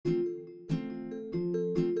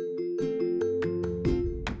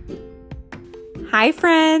Hi,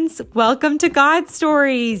 friends. Welcome to God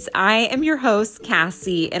Stories. I am your host,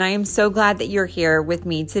 Cassie, and I am so glad that you're here with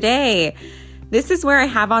me today. This is where I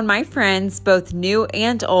have on my friends, both new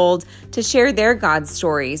and old, to share their God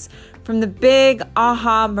stories. From the big,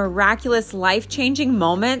 aha, miraculous, life-changing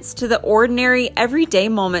moments to the ordinary, everyday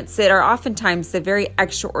moments that are oftentimes the very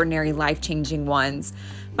extraordinary, life-changing ones.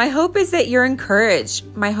 My hope is that you're encouraged.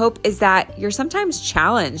 My hope is that you're sometimes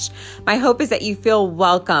challenged. My hope is that you feel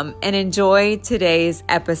welcome and enjoy today's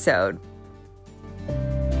episode.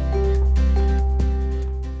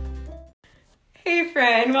 Hey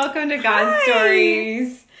friend, welcome to God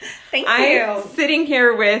Stories. Thank you. I'm sitting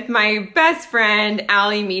here with my best friend,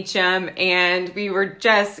 Allie Meacham, and we were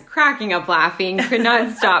just cracking up laughing, could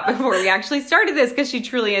not stop before we actually started this because she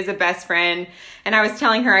truly is a best friend. And I was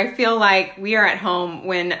telling her, I feel like we are at home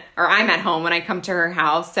I'm at home when I come to her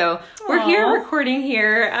house. So we're here recording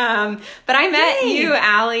here. But I met you,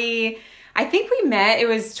 Allie. I think we met, it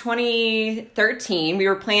was 2013. We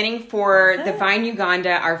were planning for the Vine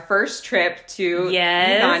Uganda, our first trip to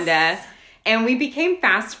Uganda. And we became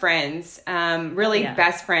fast friends,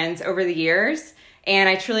 best friends over the years. And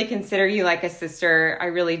I truly consider you like a sister. I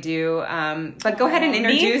really do. But go ahead and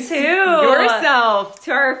introduce yourself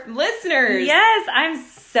to our listeners. Yes, I'm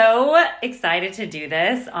so excited to do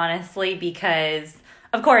this, honestly, because,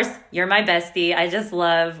 of course, you're my bestie. I just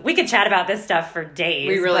we could chat about this stuff for days.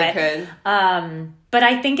 We really could. But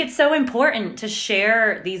I think it's so important to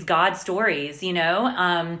share these God stories,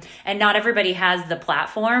 and not everybody has the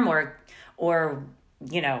platform or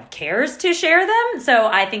cares to share them. So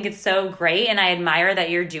I think it's so great. And I admire that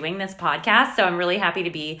you're doing this podcast. So I'm really happy to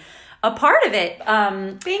be a part of it.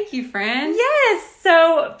 Thank you, friend. Yes.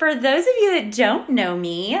 So for those of you that don't know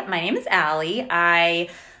me, my name is Allie. I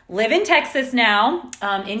live in Texas now,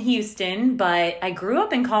 in Houston, but I grew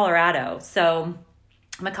up in Colorado. So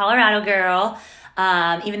I'm a Colorado girl,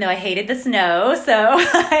 even though I hated the snow. So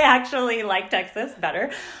I actually like Texas better.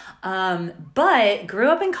 But grew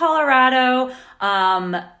up in Colorado.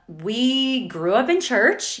 We grew up in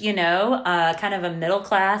church, kind of a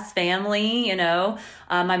middle-class family,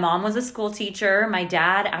 My mom was a school teacher. My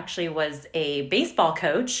dad actually was a baseball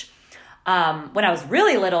coach. When I was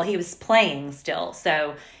really little, he was playing still.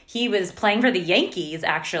 So he was playing for the Yankees,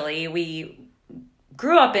 actually. We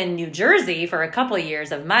grew up in New Jersey for a couple of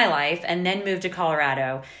years of my life and then moved to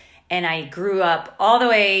Colorado. And I grew up all the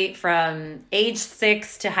way from age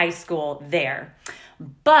 6 to high school there.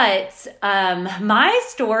 But my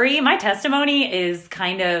story, my testimony is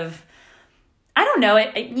kind of, I don't know,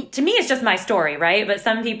 to me it's just my story, right? But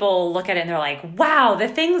some people look at it and they're like, wow, the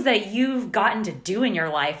things that you've gotten to do in your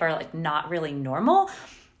life are like not really normal.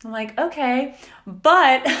 I'm like, okay.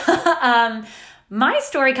 But my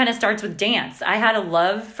story kind of starts with dance. I had a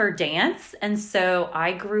love for dance. And so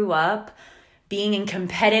I grew up being in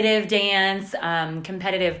competitive dance,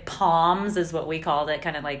 competitive POMs is what we called it,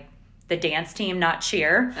 kind of like the dance team, not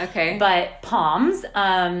cheer. Okay. But POMs.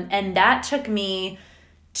 And that took me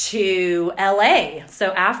to LA.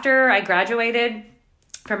 So after I graduated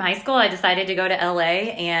from high school, I decided to go to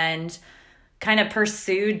LA and kind of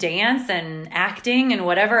pursue dance and acting and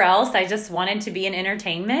whatever else. I just wanted to be in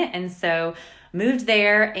entertainment. And so moved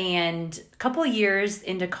there, and a couple years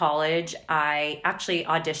into college, I actually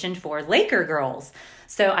auditioned for Laker Girls.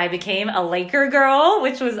 So I became a Laker girl,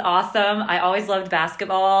 which was awesome. I always loved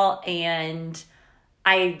basketball, and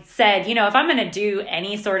I said, if I'm going to do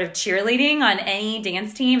any sort of cheerleading on any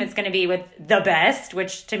dance team, it's going to be with the best,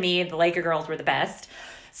 which to me, the Laker Girls were the best.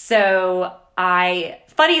 So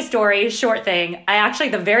funny story, short thing.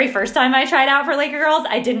 The very first time I tried out for Laker Girls,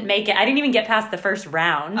 I didn't make it. I didn't even get past the first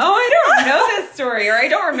round. Oh, I don't know this story, or I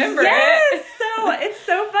don't remember it. So it's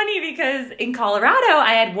so funny because in Colorado,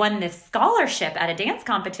 I had won this scholarship at a dance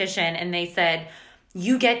competition, and they said,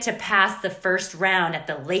 you get to pass the first round at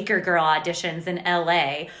the Laker Girl auditions in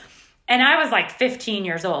LA. And I was like 15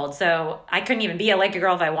 years old, so I couldn't even be a Laker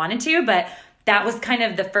Girl if I wanted to, but that was kind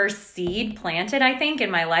of the first seed planted, I think,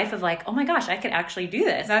 in my life of like, oh my gosh, I could actually do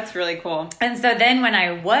this. That's really cool. And so then when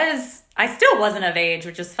I still wasn't of age,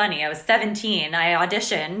 which is funny. I was 17. I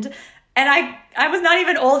auditioned, and I was not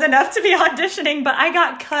even old enough to be auditioning, but I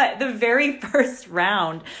got cut the very first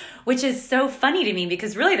round, which is so funny to me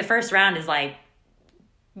because really the first round is like,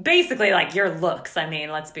 basically like your looks. I mean,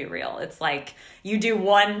 let's be real. It's like you do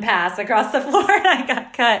one pass across the floor and I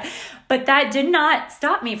got cut. But that did not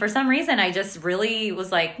stop me for some reason. I just really was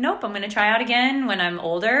like, nope, I'm going to try out again when I'm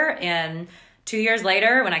older. And 2 years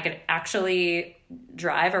later, when I could actually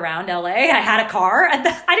drive around LA, I had a car. I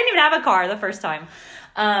didn't even have a car the first time.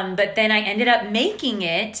 But then I ended up making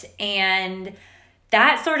it, and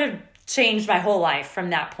that sort of changed my whole life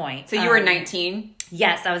from that point. So you were 19?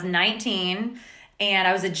 Yes, I was 19 and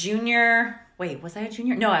I was a junior. Wait, was I a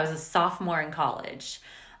junior? No, I was a sophomore in college.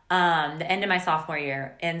 The end of my sophomore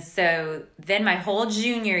year. And so then my whole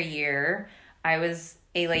junior year, I was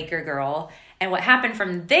a Laker girl. And what happened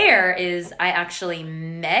from there is I actually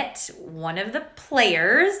met one of the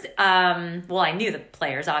players. Well, I knew the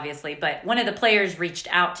players, obviously, but one of the players reached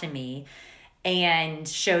out to me and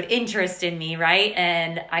showed interest in me, right?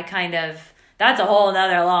 And I that's a whole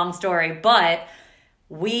nother long story, but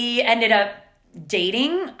we ended up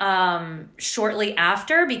dating shortly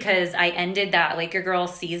after because I ended that Laker Girl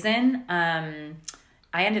season. I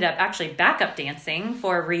ended up actually backup dancing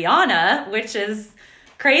for Rihanna, which is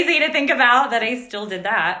crazy to think about that I still did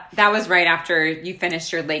that. That was right after you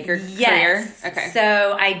finished your Laker career? Okay.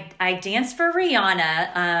 So I danced for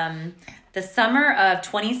Rihanna the summer of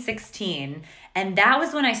 2016. And that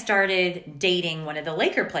was when I started dating one of the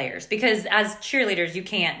Laker players. Because as cheerleaders, you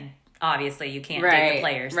can't date the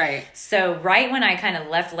players. Right. So right when I kind of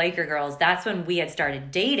left Laker Girls, that's when we had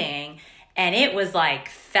started dating. And it was like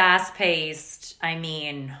fast-paced. I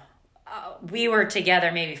mean, we were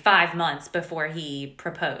together maybe 5 months before he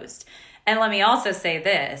proposed. And let me also say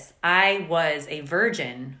this. I was a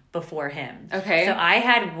virgin before him. Okay. So I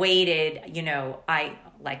had waited,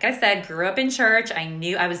 like I said, grew up in church.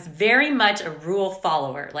 I was very much a rule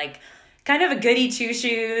follower, like kind of a goody two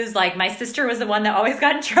shoes. Like my sister was the one that always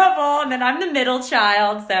got in trouble, and then I'm the middle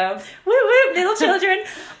child. So woo woo, middle children.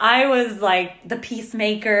 I was like the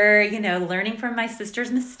peacemaker, learning from my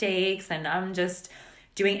sister's mistakes, and I'm just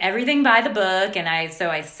doing everything by the book. And I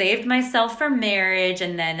saved myself for marriage,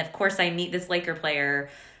 and then of course I meet this Laker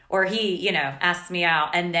player, or he, asks me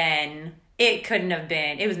out, and then it couldn't have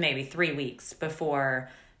been, it was maybe 3 weeks before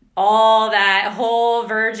all that whole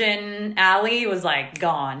virgin alley was like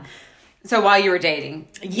gone. So while you were dating?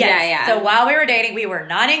 Yes. Yeah. So while we were dating, we were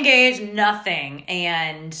not engaged, nothing.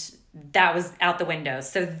 And that was out the window.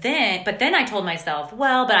 But then I told myself,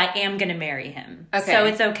 well, but I am going to marry him. Okay. So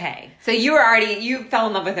it's okay. So you fell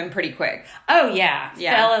in love with him pretty quick. Oh yeah.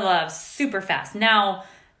 Fell in love super fast. Now,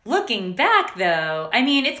 looking back, though, I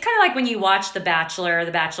mean, it's kind of like when you watch The Bachelor or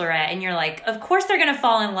The Bachelorette, and you're like, of course they're going to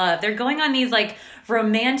fall in love. They're going on these, like,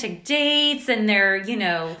 romantic dates, and they're,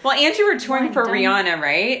 Well, and you were touring for Rihanna,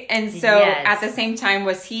 right? And so at the same time,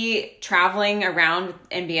 was he traveling around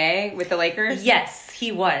NBA with the Lakers? Yes,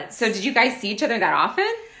 he was. So did you guys see each other that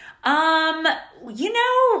often?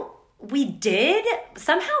 We did.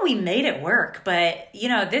 Somehow we made it work, but,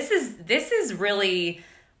 this is really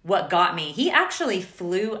what got me. He actually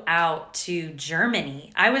flew out to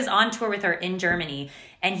Germany. I was on tour with her in Germany,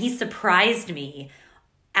 and he surprised me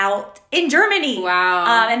out in Germany.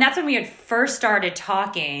 Wow. And that's when we had first started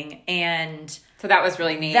talking, and so that was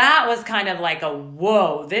really neat. That was kind of like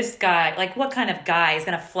whoa, this guy, like what kind of guy is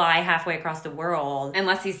going to fly halfway across the world?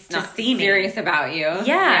 Unless he's not serious about you.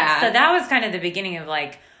 Yeah. So that was kind of the beginning of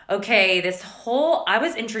like, okay, I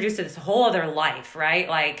was introduced to this whole other life, right?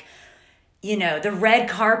 Like, the red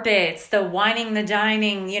carpets, the wining, the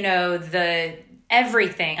dining, the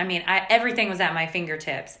everything. I mean, everything was at my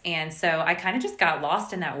fingertips. And so I kind of just got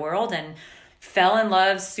lost in that world and fell in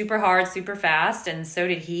love super hard, super fast. And so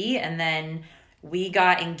did he. And then we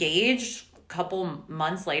got engaged a couple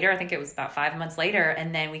months later. I think it was about 5 months later.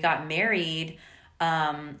 And then we got married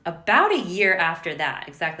about a year after that,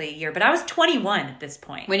 exactly a year. But I was 21 at this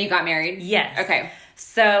point. When you got married? Yes. Okay.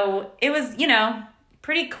 So it was,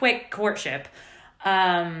 pretty quick courtship.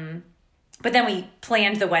 But then we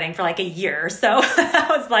planned the wedding for like a year. So that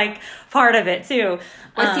was like part of it too.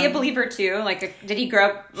 Was he a believer too? Like, did he grow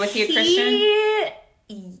up, was he a Christian?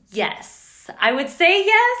 Yes. I would say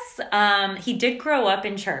yes. He did grow up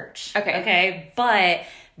in church. Okay. But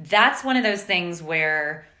that's one of those things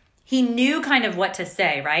where he knew kind of what to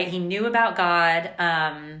say, right? He knew about God.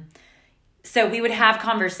 So we would have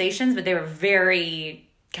conversations, but they were very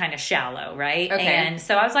kind of shallow, right? Okay. And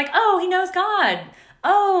so I was like, oh, he knows God.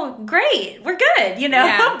 Oh, great. We're good,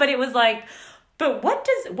 Yeah. But it was like, but what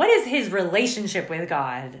is his relationship with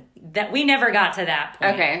God? That we never got to that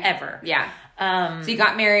point ever. Yeah. So you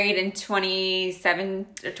got married in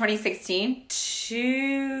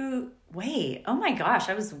 2016? Wait, oh my gosh,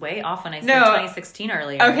 I was way off when I said 2016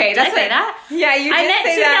 earlier. Okay, did I say that? Yeah, you did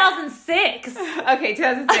say that. I meant 2006. Okay,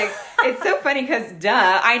 2006. It's so funny because,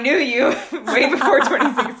 I knew you way before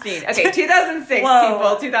 2016. Okay, 2006,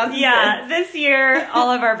 people, 2006. Yeah, this year,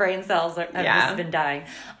 all of our brain cells have just been dying.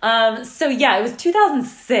 So yeah, it was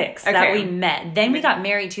 2006 that we met. Then we got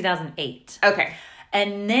married 2008. Okay.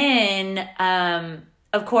 And then,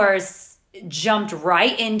 of course, jumped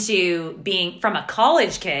right into being from a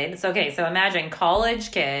college kid. So, okay, so imagine college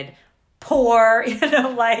kid, poor,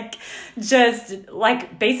 like just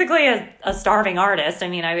like basically a starving artist. I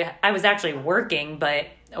mean, I was actually working, but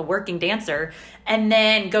a working dancer, and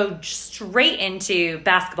then go straight into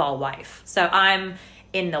basketball wife. So I'm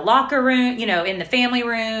in the locker room, in the family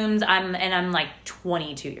rooms. I'm like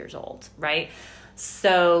 22 years old, right?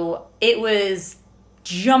 So it was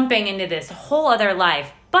jumping into this whole other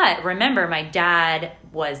life. But remember, my dad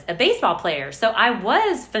was a baseball player, so I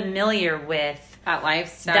was familiar with that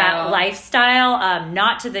lifestyle.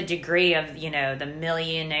 Not to the degree of, the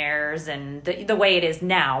millionaires and the way it is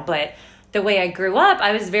now, but the way I grew up,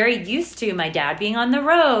 I was very used to my dad being on the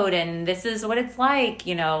road, and this is what it's like,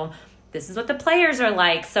 this is what the players are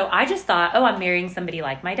like. So I just thought, I'm marrying somebody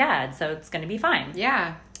like my dad, so it's going to be fine.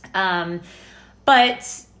 Yeah.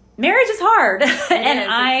 But marriage is hard,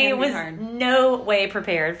 and I was no way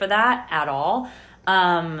prepared for that at all.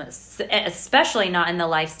 Especially not in the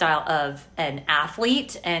lifestyle of an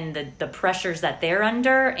athlete and the pressures that they're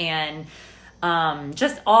under, and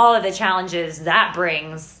just all of the challenges that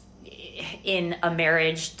brings in a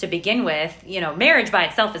marriage to begin with. Marriage by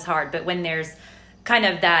itself is hard, but when there's kind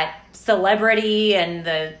of that celebrity and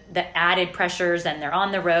the added pressures, and they're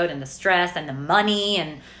on the road, and the stress and the money,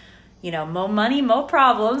 and more money, more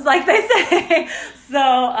problems, like they say.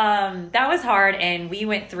 So that was hard, and we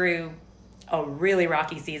went through a really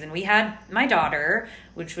rocky season. We had my daughter,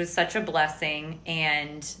 which was such a blessing,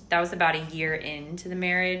 and that was about a year into the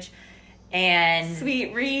marriage. And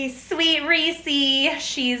Sweet Reese,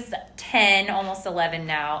 she's 10, almost 11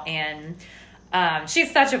 now, and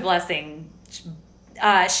she's such a blessing.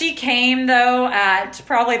 She came, though, at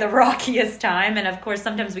probably the rockiest time. And, of course,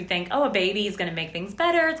 sometimes we think, a baby is going to make things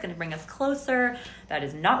better. It's going to bring us closer. That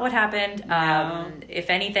is not what happened. No. If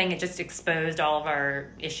anything, it just exposed all of our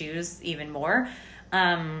issues even more.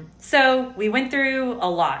 So we went through a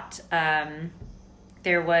lot.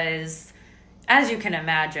 There was, as you can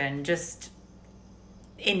imagine, just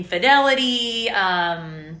infidelity.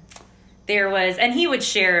 There was, and he would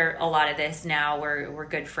share a lot of this now, we're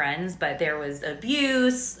good friends, but there was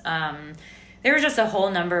abuse. There was just a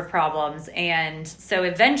whole number of problems. And so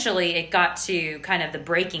eventually it got to kind of the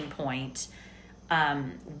breaking point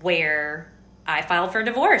where I filed for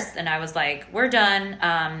divorce, and I was like, we're done.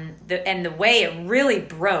 And the way it really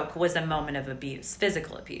broke was a moment of abuse,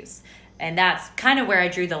 physical abuse. And that's kind of where I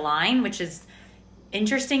drew the line, which is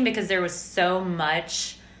interesting because there was so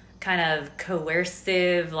much kind of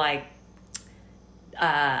coercive, like,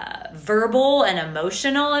 verbal and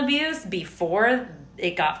emotional abuse before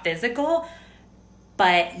it got physical.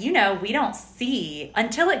 But, we don't see,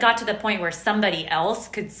 until it got to the point where somebody else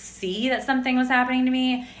could see that something was happening to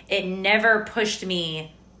me, it never pushed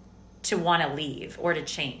me to want to leave or to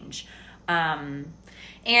change.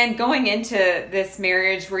 And going into this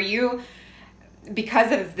marriage, were you,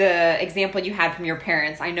 because of the example you had from your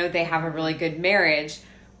parents, I know they have a really good marriage,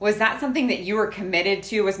 was that something that you were committed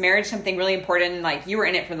to? Was marriage something really important? Like, you were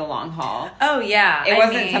in it for the long haul? Oh, yeah. It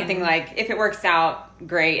wasn't something like, if it works out,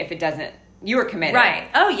 great. If it doesn't, you were committed. Right.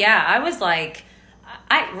 Oh, yeah. I was like,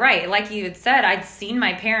 like you had said, I'd seen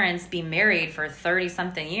my parents be married for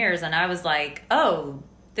 30-something years, and I was like, oh,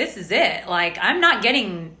 this is it. Like, I'm not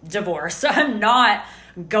getting divorced. I'm not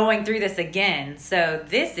going through this again. So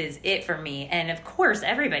this is it for me. And, of course,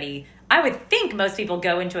 everybody, I would think most people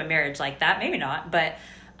go into a marriage like that. Maybe not, but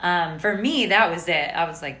for me, that was it. I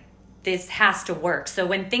was like, this has to work. So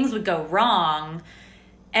when things would go wrong,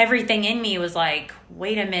 everything in me was like,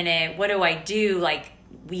 wait a minute, what do I do? Like,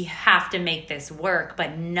 we have to make this work,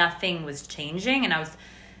 but nothing was changing. And I was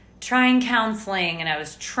trying counseling, and I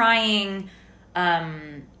was trying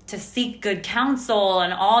to seek good counsel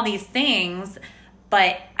and all these things,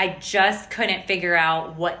 but I just couldn't figure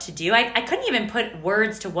out what to do. I couldn't even put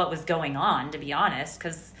words to what was going on, to be honest,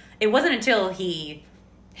 because it wasn't until he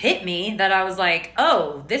hit me that I was like,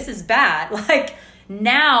 oh, this is bad. Like,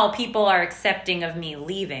 now people are accepting of me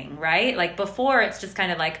leaving, right? Like, before it's just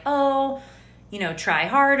kind of like, oh, try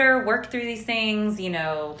harder, work through these things,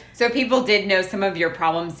 So people did know some of your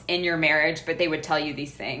problems in your marriage, but they would tell you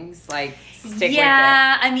these things, like, stick with it.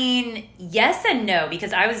 Yeah, I mean, yes and no,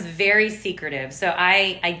 because I was very secretive. So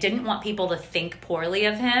I didn't want people to think poorly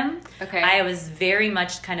of him. Okay. I was very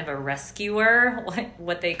much kind of a rescuer,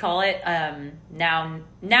 what they call it. Now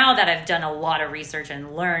that I've done a lot of research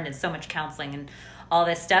and learned and so much counseling and all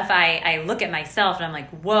this stuff, I look at myself and I'm like,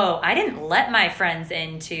 whoa, I didn't let my friends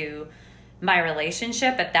into my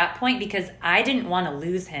relationship at that point because I didn't want to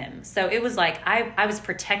lose him. So it was like I was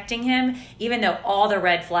protecting him, even though all the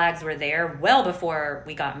red flags were there well before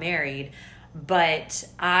we got married. But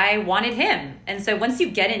I wanted him. And so once you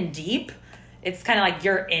get in deep, it's kind of like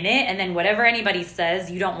you're in it, and then whatever anybody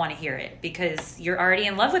says, you don't want to hear it because you're already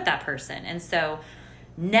in love with that person. And so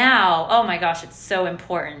now, oh my gosh, it's so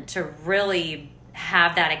important to really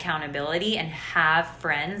have that accountability and have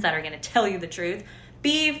friends that are going to tell you the truth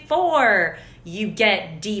before you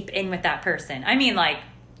get deep in with that person. I mean, like,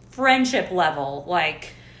 friendship level, like,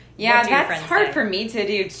 yeah, that's hard for me to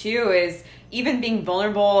do too, is even being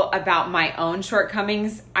vulnerable about my own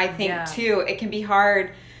shortcomings. I think too, it can be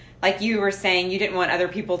hard. Like you were saying, you didn't want other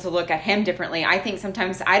people to look at him differently. I think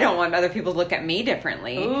sometimes I don't want other people to look at me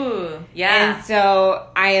differently. Ooh, yeah. And so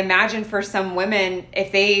I imagine for some women,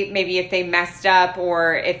 if they messed up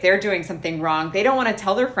or if they're doing something wrong, they don't want to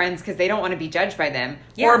tell their friends because they don't want to be judged by them.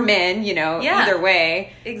 Yeah. Or men, either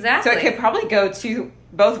way. Exactly. So it could probably go to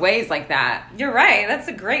both ways like that. You're right. That's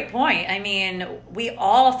a great point. I mean, we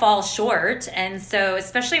all fall short. And so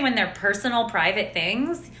especially when they're personal, private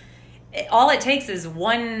things, all it takes is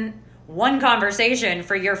one conversation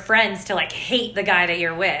for your friends to like hate the guy that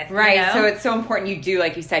you're with. Right. You know? So it's so important you do,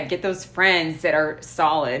 like you said, get those friends that are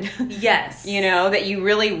solid. Yes. That you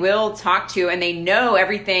really will talk to and they know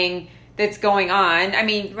everything that's going on. I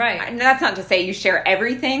mean, right. That's not to say you share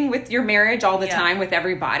everything with your marriage all the time with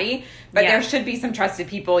everybody, but there should be some trusted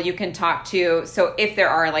people you can talk to. So if there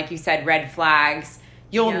are, like you said, red flags,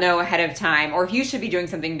 you'll know ahead of time. Or if you should be doing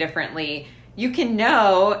something differently, you can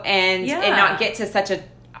know and not get to such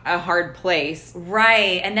a hard place.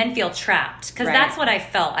 Right. And then feel trapped. Because that's what I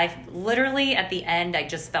felt. I literally, at the end, I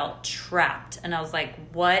just felt trapped. And I was like,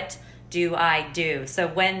 what do I do? So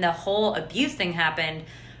when the whole abuse thing happened,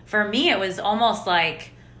 for me, it was almost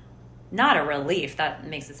like, not a relief. That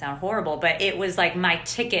makes it sound horrible. But it was like my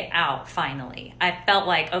ticket out, finally. I felt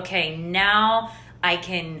like, okay, now I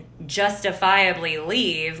can justifiably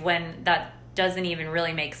leave when that doesn't even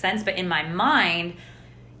really make sense. But in my mind,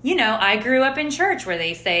 I grew up in church where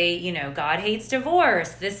they say, God hates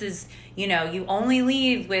divorce. This is, you only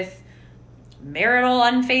leave with marital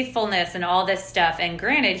unfaithfulness and all this stuff. And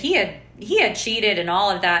granted, he had cheated and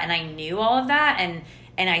all of that, and I knew all of that,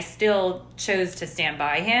 and I still chose to stand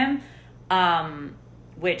by him,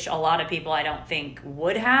 which a lot of people I don't think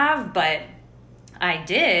would have, but I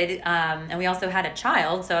did. And we also had a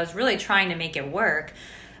child, so I was really trying to make it work.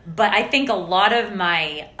 But I think a lot of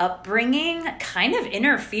my upbringing kind of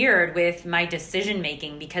interfered with my decision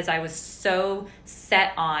making because I was so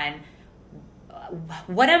set on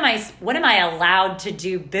what am I allowed to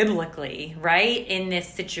do biblically, right, in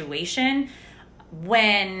this situation,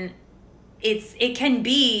 when it can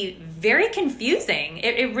be very confusing.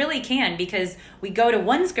 It really can, because we go to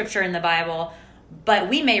one scripture in the Bible, but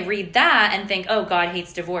we may read that and think, oh, God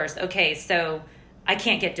hates divorce. Okay, so I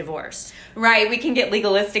can't get divorced. Right. We can get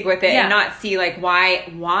legalistic with it and not see like why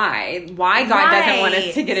God doesn't want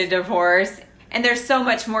us to get a divorce. And there's so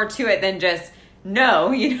much more to it than just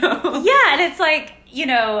no, Yeah. And it's like,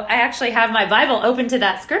 I actually have my Bible open to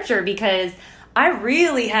that scripture because I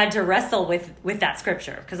really had to wrestle with that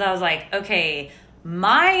scripture, because I was like, okay,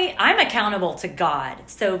 I'm accountable to God.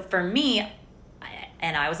 So for me,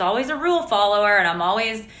 and I was always a rule follower, and I'm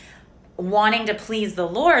always wanting to please the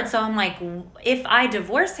Lord. So I'm like, if I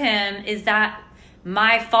divorce him, is that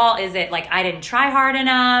my fault? Is it like I didn't try hard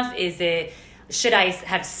enough? Should I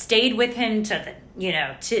have stayed with him to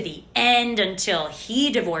the end until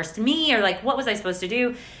he divorced me? Or like, what was I supposed to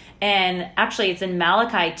do? And actually it's in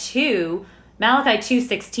Malachi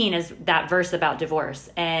 2:16 is that verse about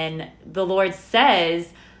divorce. And the Lord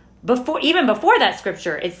says, even before that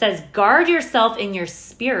scripture, it says, guard yourself in your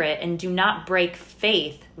spirit and do not break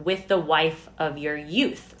faith with the wife of your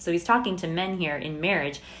youth. So he's talking to men here in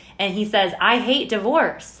marriage. And he says, I hate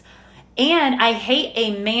divorce. And I hate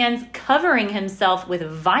a man's covering himself with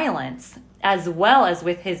violence as well as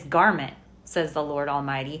with his garment, says the Lord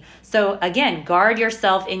Almighty. So again, guard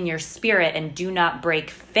yourself in your spirit and do not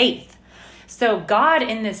break faith. So God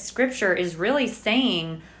in this scripture is really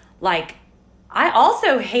saying, like, I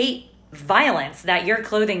also hate violence that you're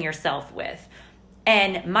clothing yourself with.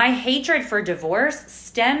 And my hatred for divorce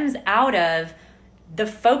stems out of the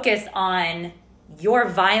focus on your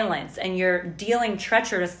violence and you're dealing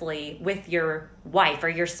treacherously with your wife or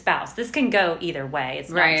your spouse. This can go either way. It's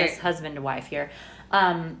not just husband to wife here.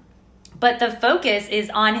 But the focus is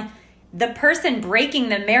on the person breaking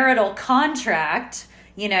the marital contract,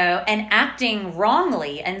 and acting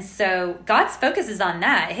wrongly. And so God's focus is on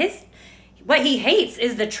that. What he hates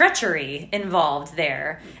is the treachery involved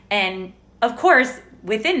there. And of course,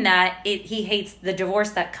 within that, he hates the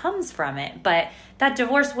divorce that comes from it. But that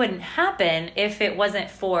divorce wouldn't happen if it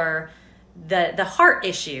wasn't for the heart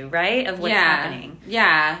issue, right, of what's happening.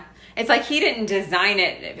 Yeah. It's like he didn't design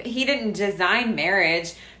it. He didn't design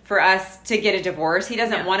marriage for us to get a divorce. He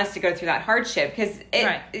doesn't Yeah. want us to go through that hardship because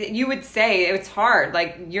Right. you would say it's hard.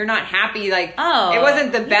 Like, you're not happy. Like, Oh, it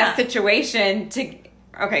wasn't the best yeah. situation to,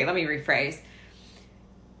 okay, let me rephrase.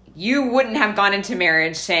 You wouldn't have gone into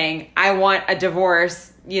marriage saying, I want a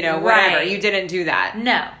divorce, whatever. Right. You didn't do that.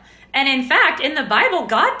 No. And in fact, in the Bible,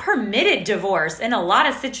 God permitted divorce in a lot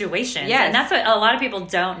of situations. Yes. And that's what a lot of people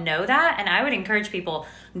don't know that. And I would encourage people,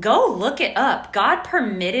 go look it up. God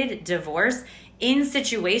permitted divorce in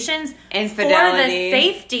situations Infidelity. for the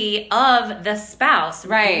safety of the spouse.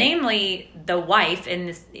 Right. Namely, the wife in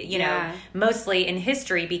this, Yeah. mostly in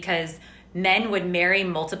history, because men would marry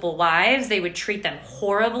multiple wives. They would treat them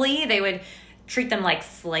horribly. They would treat them like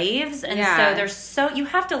slaves. And Yeah. so you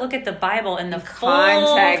have to look at the Bible in the full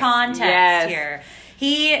Context. context Yes. here.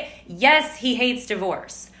 He hates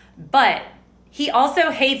divorce, but he also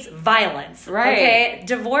hates violence. Right. Okay?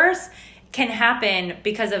 Divorce can happen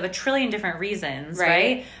because of a trillion different reasons, Right.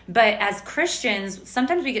 right? But as Christians,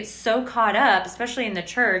 sometimes we get so caught up, especially in the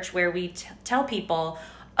church, where we tell people,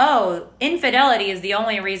 oh, infidelity is the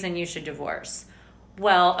only reason you should divorce.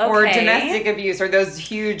 Well, okay. Or domestic abuse, or those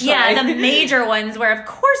huge... Yeah, like- the major ones where, of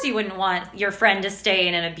course, you wouldn't want your friend to stay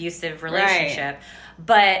in an abusive relationship.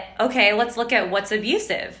 But, okay, let's look at what's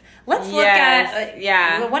abusive. Let's look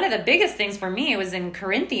at... One of the biggest things for me was in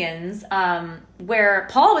Corinthians, where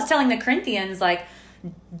Paul was telling the Corinthians, like,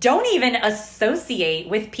 don't even associate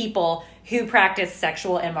with people who practice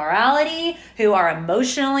sexual immorality, who are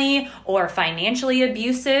emotionally or financially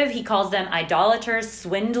abusive. He calls them idolaters,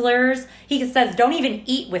 swindlers. He says, don't even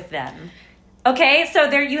eat with them. Okay, so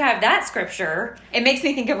there you have that scripture. It makes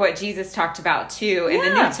me think of what Jesus talked about too in the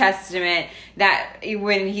Yeah. New Testament, that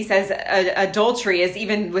when he says adultery is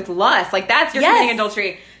even with lust, like that's you're Yes. committing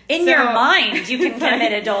adultery. In So- your mind, you can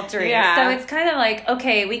commit adultery. Yeah. So it's kind of like,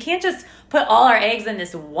 okay, we can't just put all our eggs in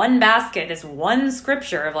this one basket, this one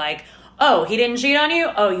scripture of like, oh, he didn't cheat on you?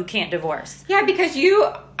 Oh, you can't divorce. Yeah, because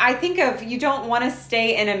I think of, you don't want to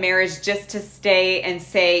stay in a marriage just to stay and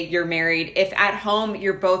say you're married if at home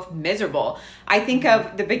you're both miserable. I think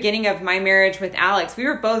of the beginning of my marriage with Alex. We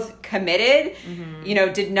were both committed,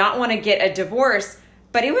 did not want to get a divorce,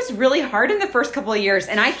 but it was really hard in the first couple of years.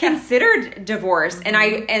 And I considered divorce, and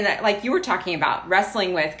like you were talking about,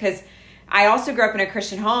 wrestling with, because I also grew up in a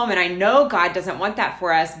Christian home, and I know God doesn't want that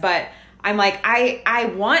for us, but I'm like,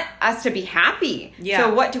 I want us to be happy. Yeah.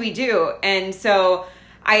 So what do we do? And so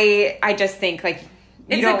I just think like,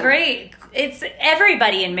 It's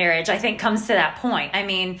everybody in marriage, I think, comes to that point. I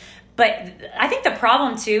mean, but I think the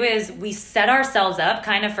problem too is we set ourselves up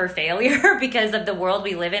kind of for failure because of the world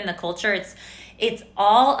we live in, the culture. It's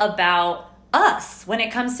all about us when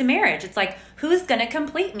it comes to marriage. It's like, who's going to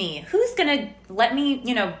complete me? Who's going to let me,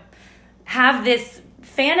 have this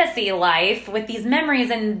fantasy life with these memories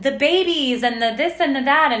and the babies and the this and the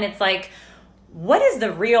that? And it's like, what is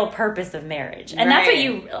the real purpose of marriage? And that's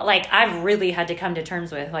what I've really had to come to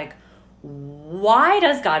terms with, like, why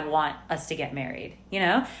does God want us to get married?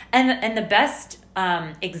 And the best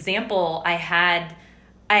example I had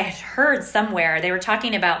heard somewhere, they were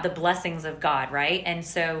talking about the blessings of God, right? And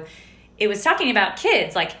so it was talking about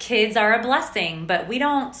kids, like kids are a blessing, but we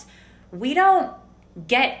don't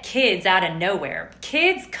get kids out of nowhere.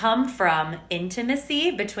 Kids come from intimacy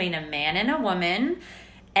between a man and a woman,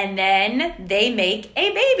 and then they make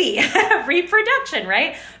a baby, reproduction,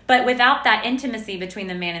 right? But without that intimacy between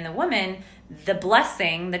the man and the woman, the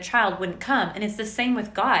blessing, the child wouldn't come. And it's the same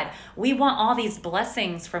with God. We want all these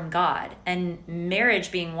blessings from God, and marriage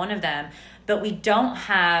being one of them, but we don't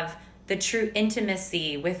have the true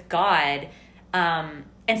intimacy with God. And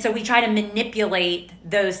so we try to manipulate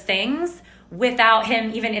those things without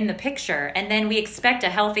him even in the picture. And then we expect a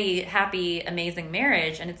healthy, happy, amazing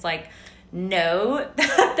marriage. And it's like, no,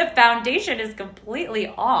 the foundation is completely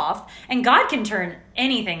off. And God can turn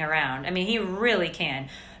anything around. I mean, he really can.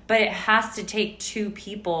 But it has to take two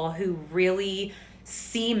people who really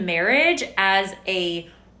see marriage as a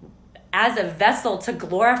vessel to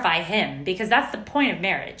glorify him, because that's the point of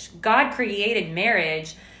marriage. God created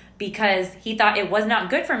marriage because he thought it was not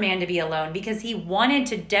good for man to be alone, because he wanted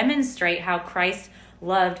to demonstrate how Christ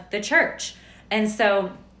loved the church. And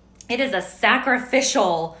so it is a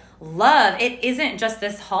sacrificial love. It isn't just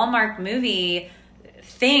this Hallmark movie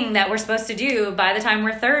thing that we're supposed to do by the time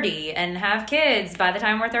we're 30 and have kids by the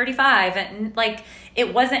time we're 35. And like,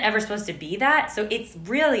 it wasn't ever supposed to be that. So it's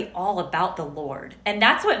really all about the Lord. And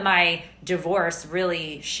that's what my divorce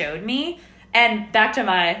really showed me. And back to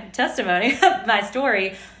my testimony, my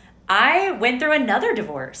story, I went through another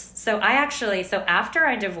divorce. So after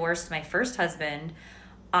I divorced my first husband,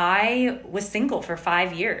 I was single for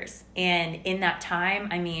 5 years. And in that time,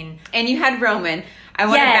 I mean... And you had Roman. I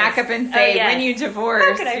want to back up and say, when you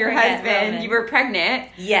divorced your husband, Roman? You were pregnant.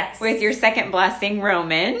 Yes. With your second blessing,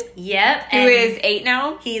 Roman. Yep. Who is 8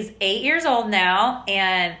 now? He's 8 years old now.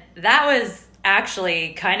 And that was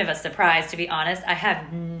actually kind of a surprise, to be honest. I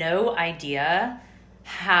have no idea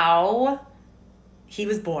how he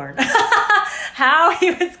was born. How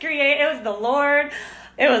he was created. It was the Lord.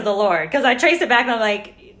 It was the Lord. Because I traced it back and I'm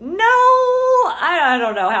like, no, I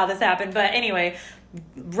don't know how this happened. But anyway,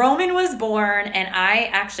 Roman was born and I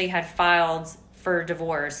actually had filed for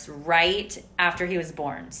divorce right after he was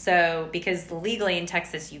born. So, because legally in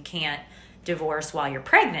Texas, you can't divorce while you're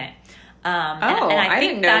pregnant. And I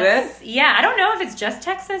didn't know this. Yeah, I don't know if it's just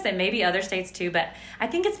Texas and maybe other states too, but I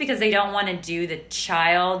think it's because they don't want to do the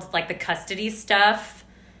child, like the custody stuff.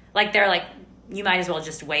 Like they're like, you might as well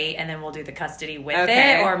just wait and then we'll do the custody with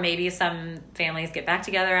it. Or maybe some families get back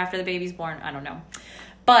together after the baby's born. I don't know.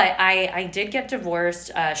 But I did get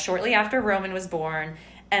divorced shortly after Roman was born.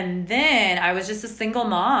 And then I was just a single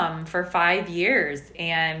mom for 5 years.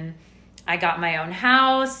 And I got my own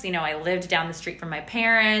house. You know, I lived down the street from my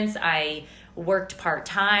parents. I worked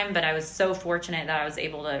part-time, but I was so fortunate that I was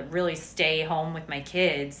able to really stay home with my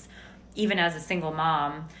kids, even as a single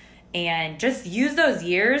mom. And just use those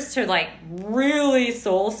years to like really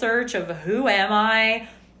soul search of who am I?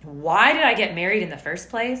 Why did I get married in the first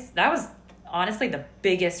place? That was honestly the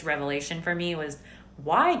biggest revelation for me was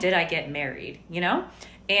why did I get married, you know?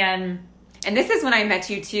 And this is when I met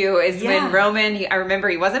you too, is when Roman, I remember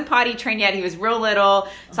he wasn't potty trained yet. He was real little.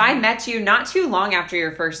 So I met you not too long after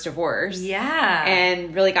your first divorce. Yeah.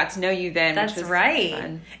 And really got to know you then. That's which was right.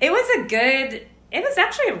 Fun. It was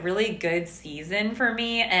actually a really good season for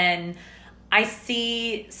me. And I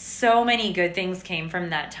see so many good things came from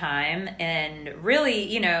that time. And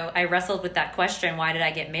really, you know, I wrestled with that question, why did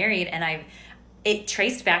I get married? And it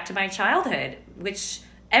traced back to my childhood, which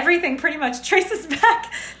everything pretty much traces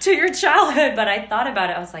back to your childhood. But I thought about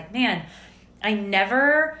it. I was like, man, I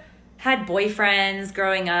never had boyfriends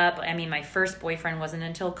growing up. I mean, my first boyfriend wasn't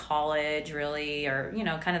until college, really, or, you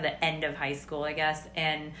know, kind of the end of high school, I guess.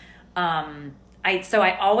 And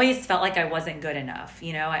I always felt like I wasn't good enough.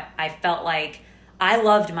 You know, I felt like I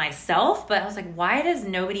loved myself, but I was like, why does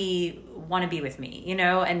nobody want to be with me? You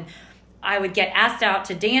know, and I would get asked out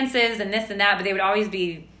to dances and this and that, but they would always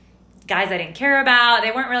be guys I didn't care about.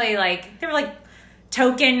 They weren't really like, they were like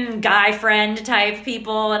token guy friend type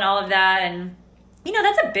people and all of that. And, you know,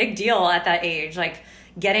 that's a big deal at that age, like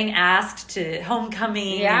getting asked to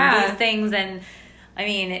homecoming and these things. And I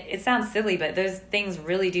mean, it sounds silly, but those things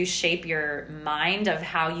really do shape your mind of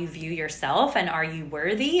how you view yourself and are you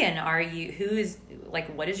worthy and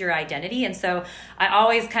what is your identity? And so I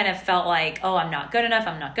always kind of felt like, oh, I'm not good enough.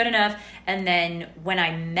 And then when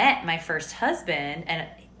I met my first husband, and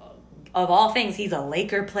of all things, he's a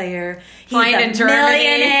Laker player. He's a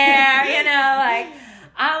millionaire, you know, like,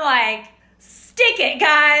 I'm like, stick it,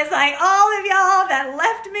 guys. Like, all of y'all that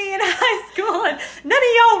left me in high school and none of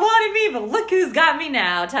y'all wanted me, but look who's got me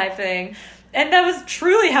now type thing. And that was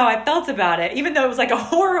truly how I felt about it, even though it was like a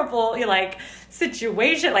horrible, like,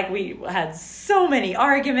 situation. Like, we had so many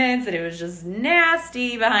arguments and it was just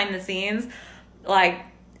nasty behind the scenes. Like,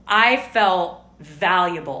 I felt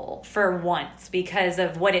valuable for once because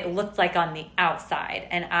of what it looked like on the outside.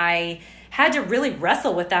 And I had to really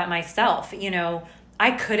wrestle with that myself. You know, I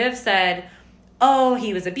could have said, oh,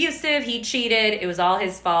 he was abusive, he cheated, it was all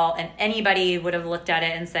his fault. And anybody would have looked at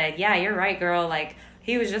it and said, yeah, you're right, girl. Like,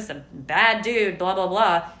 he was just a bad dude, blah, blah,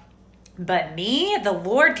 blah. But me, the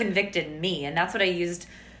Lord convicted me. And that's what I used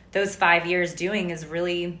those 5 years doing, is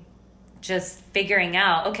really just figuring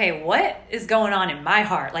out, okay, what is going on in my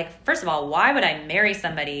heart? Like, first of all, why would I marry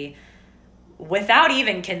somebody without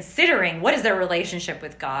even considering what is their relationship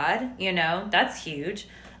with God? You know, that's huge.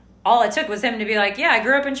 All it took was him to be like, yeah, I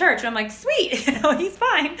grew up in church. And I'm like, sweet, you know, he's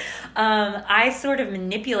fine. I sort of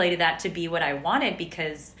manipulated that to be what I wanted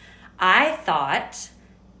because I thought,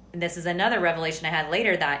 and this is another revelation I had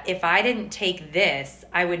later, that if I didn't take this,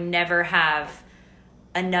 I would never have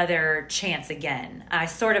another chance again. I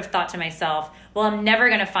sort of thought to myself, well, I'm never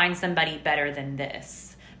going to find somebody better than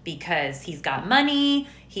this because he's got money,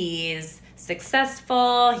 he's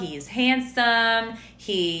successful, he's handsome,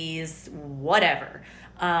 he's whatever.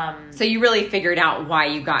 So you really figured out why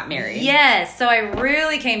you got married. Yes. So I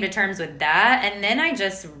really came to terms with that. And then I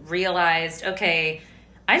just realized, okay,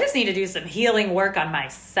 I just need to do some healing work on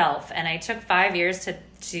myself. And I took 5 years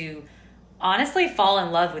to honestly fall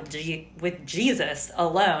in love with Jesus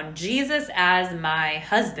alone. Jesus as my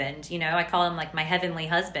husband. You know, I call him like my heavenly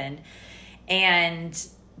husband.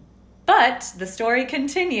 But But the story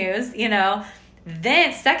continues,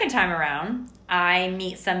 Then second time around, I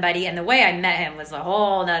meet somebody, and the way I met him was a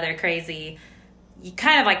whole nother crazy,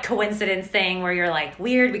 kind of like coincidence thing where you're like,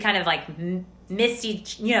 weird. We kind of like missed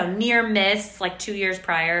each, near miss like 2 years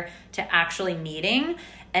prior to actually meeting.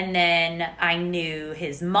 And then I knew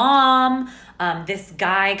his mom. This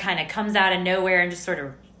guy kind of comes out of nowhere and just sort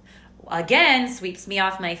of, again, sweeps me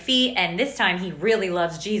off my feet. And this time he really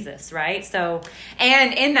loves Jesus, right? So,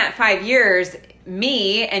 and in that 5 years,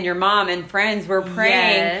 me and your mom and friends were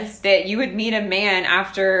praying that you would meet a man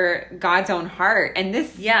after God's own heart. And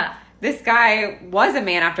this guy was a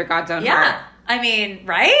man after God's own heart. I mean,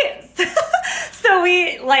 right? So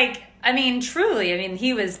truly,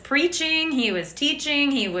 he was preaching, he was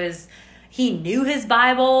teaching, he knew his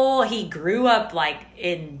Bible. He grew up like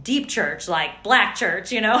in deep church, like black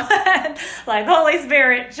church, like Holy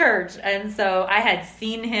Spirit church. And so I had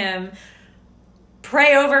seen him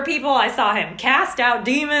pray over people. I saw him cast out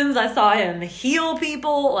demons. I saw him heal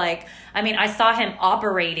people. I saw him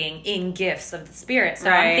operating in gifts of the Spirit. So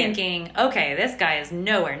I'm thinking, okay, this guy is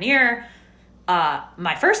nowhere near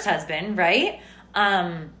my first husband, right?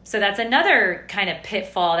 So that's another kind of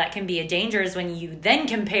pitfall that can be a danger, is when you then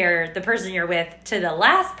compare the person you're with to the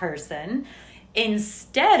last person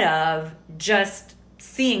instead of just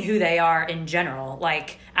seeing who they are in general,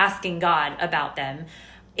 like asking God about them.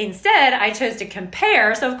 Instead, I chose to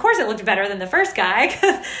compare. So, of course, it looked better than the first guy.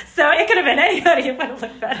 So it could have been anybody. It would have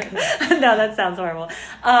looked better. No, that sounds horrible.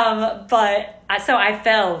 So I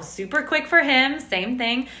fell super quick for him. Same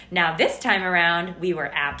thing. Now, this time around, we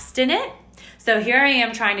were abstinent. So here I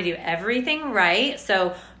am trying to do everything right.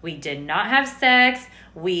 So we did not have sex.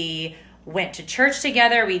 We went to church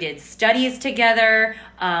together. We did studies together.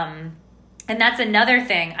 And that's another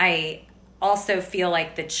thing. I also feel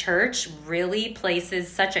like the church really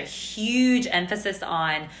places such a huge emphasis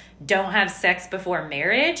on don't have sex before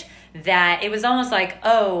marriage, that it was almost like,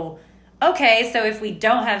 oh, okay, so if we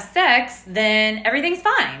don't have sex, then everything's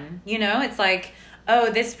fine. It's like,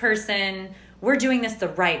 oh, this person, we're doing this the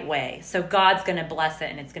right way, so God's going to bless it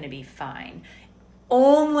and it's going to be fine.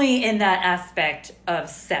 Only in that aspect of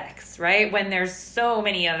sex, right? When there's so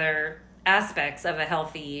many other aspects of a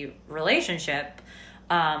healthy relationship,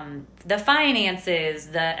 the finances,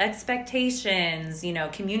 the expectations,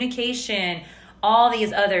 communication, all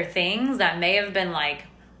these other things that may have been like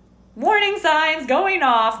warning signs going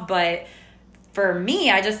off. But for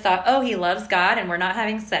me, I just thought, oh, he loves God and we're not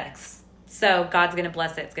having sex, so God's going to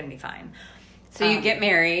bless it. It's going to be fine. So you get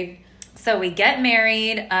married. So we get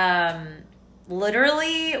married.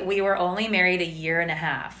 Literally, we were only married 1.5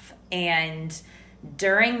 years. And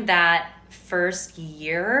during that first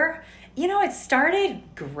year, it started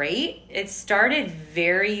great. It started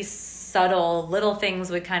very subtle. Little things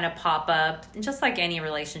would kind of pop up. And just like any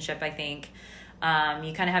relationship, I think,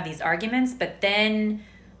 you kind of have these arguments. But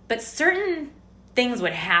certain things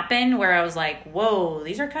would happen where I was like, whoa,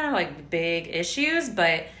 these are kind of like big issues.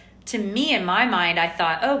 But to me, in my mind, I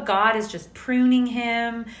thought, oh, God is just pruning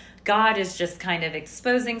him. God is just kind of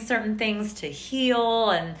exposing certain things to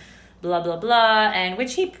heal and blah, blah, blah. And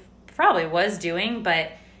which he probably was doing,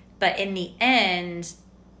 but in the end,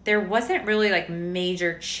 there wasn't really like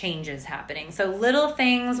major changes happening. So little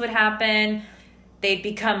things would happen. They'd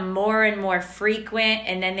become more and more frequent,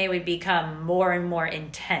 and then they would become more and more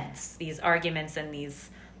intense, these arguments and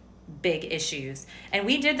these big issues. And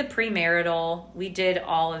we did the premarital. We did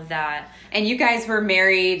all of that. And you guys were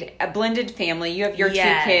married, a blended family. You have your 2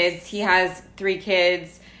 kids. He has 3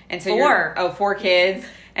 kids. And so 4. 4 kids.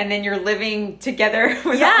 And then you're living together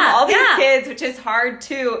with all these kids, which is hard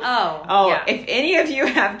too. Yeah. If any of you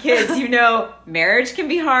have kids, marriage can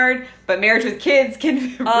be hard, but marriage with kids can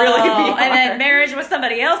really be hard. And then marriage with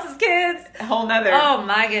somebody else's kids. A whole nother. Oh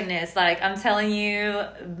my goodness. Like, I'm telling you,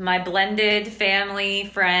 my blended family,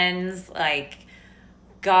 friends, like,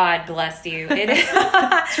 God bless you. It is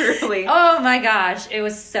truly. Oh my gosh, it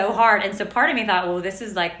was so hard. And so part of me thought, well, this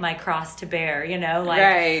is like my cross to bear,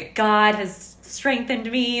 right. God has strengthened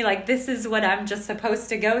me, like this is what I'm just supposed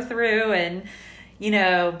to go through, and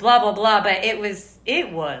blah blah blah. But it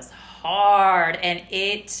was hard, and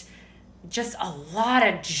it just, a lot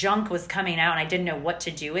of junk was coming out, and I didn't know what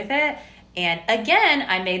to do with it. And again,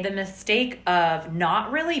 I made the mistake of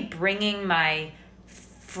not really bringing my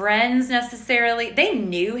friends necessarily. They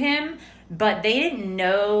knew him, but they didn't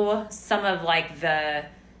know some of like the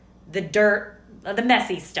dirt, the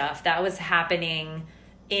messy stuff that was happening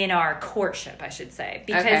in our courtship, I should say.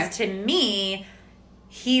 Because to me,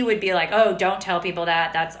 he would be like, oh, don't tell people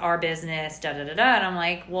that. That's our business, da da da da. And I'm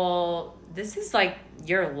like, well, this is like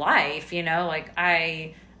your life, like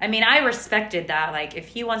I I mean, I respected that. Like, if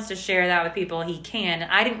he wants to share that with people, he can.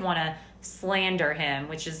 I didn't want to slander him,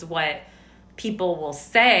 which is what people will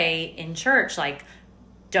say in church. Like,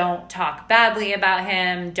 don't talk badly about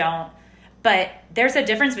him. But there's a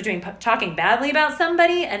difference between talking badly about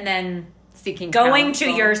somebody and then seeking going counsel.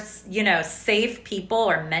 to your, safe people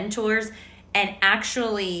or mentors and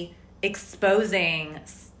actually exposing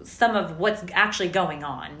some of what's actually going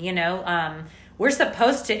on. We're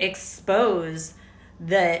supposed to expose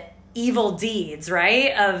the evil deeds,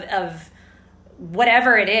 right? Of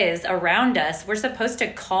whatever it is around us. We're supposed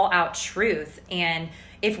to call out truth. And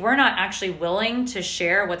if we're not actually willing to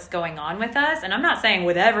share what's going on with us, and I'm not saying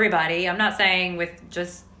with everybody, I'm not saying with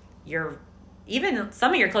just even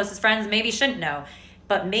some of your closest friends maybe shouldn't know,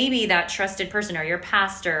 but maybe that trusted person or your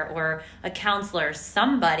pastor or a counselor,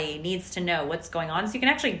 somebody needs to know what's going on so you can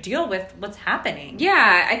actually deal with what's happening.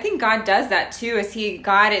 Yeah, I think God does that too.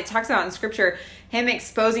 It talks about in scripture, him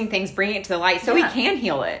exposing things, bringing it to the light so he can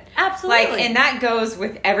heal it. Absolutely. And that goes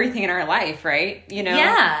with everything in our life, right?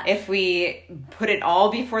 Yeah. If we put it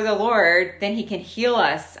all before the Lord, then he can heal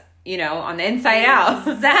us, on the inside out.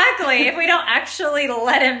 Exactly. If we don't actually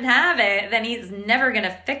let him have it, then he's never going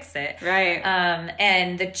to fix it. Right.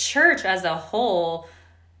 And the church as a whole,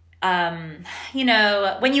 when you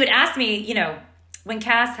would ask me, when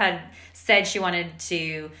Cass had said she wanted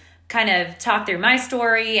to kind of talk through my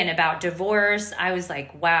story and about divorce, I was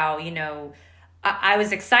like, wow, I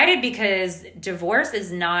was excited because divorce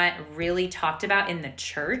is not really talked about in the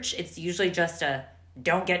church. It's usually just a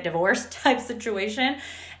don't get divorced type situation.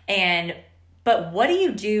 But what do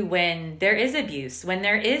you do when there is abuse, when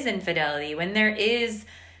there is infidelity, when there is,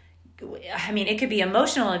 it could be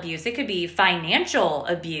emotional abuse, it could be financial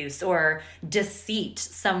abuse or deceit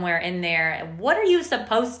somewhere in there. What are you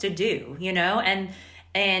supposed to do,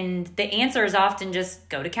 And the answer is often just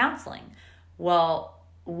go to counseling. Well,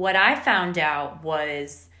 what I found out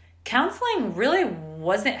was counseling really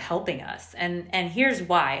wasn't helping us. And here's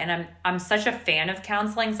why. And I'm such a fan of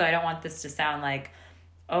counseling, so I don't want this to sound like,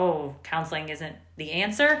 oh, counseling isn't the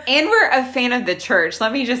answer. And we're a fan of the church.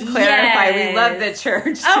 Let me just clarify. Yes. We love the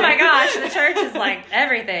church. Oh my gosh, the church is like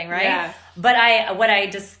everything, right? Yeah. But what I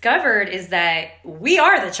discovered is that we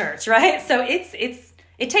are the church, right? So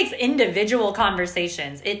it takes individual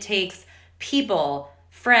conversations. It takes people,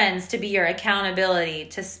 friends to be your accountability,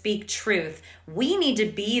 to speak truth. We need to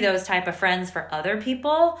be those type of friends for other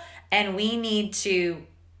people, and we need to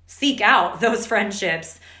seek out those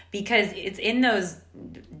friendships because it's in those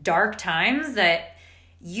dark times that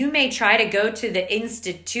you may try to go to the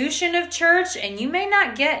institution of church and you may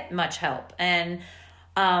not get much help. And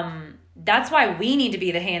that's why we need to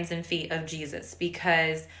be the hands and feet of Jesus,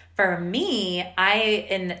 because for me,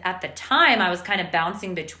 at the time, I was kind of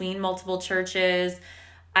bouncing between multiple churches.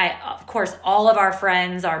 Of course, all of our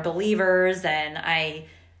friends are believers and I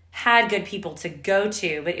had good people to go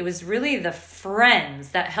to, but it was really the friends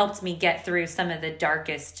that helped me get through some of the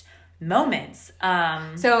darkest moments.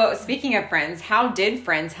 So speaking of friends, how did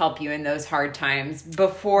friends help you in those hard times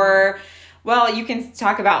before? Well, you can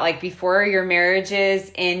talk about like before your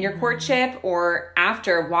marriages and your courtship or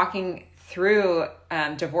after walking through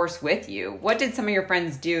divorce with you. What did some of your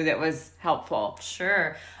friends do that was helpful?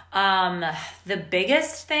 Sure. The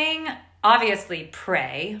biggest thing, obviously,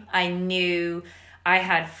 pray. I knew I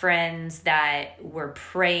had friends that were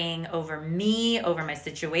praying over me, over my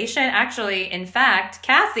situation. Actually, in fact,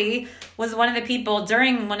 Cassie was one of the people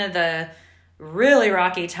during one of the really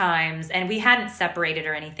rocky times, and we hadn't separated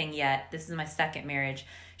or anything yet. This is my second marriage.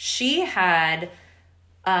 She had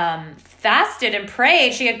fasted and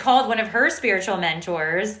prayed. She had called one of her spiritual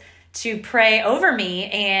mentors to pray over me,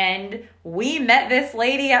 and we met this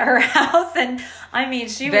lady at her house, and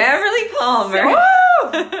she was Beverly Palmer.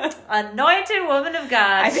 Anointed woman of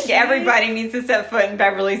God. I think everybody needs to set foot in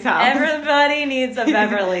Beverly's house. Everybody needs a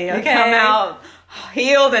Beverly, okay? Come out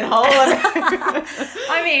healed and whole.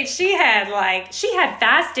 She had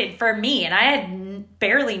fasted for me, and I had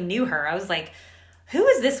barely knew her. I was like, who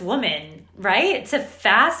is this woman, right? To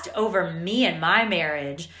fast over me and my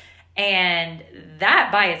marriage. And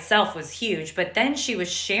that by itself was huge. But then she was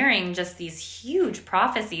sharing just these huge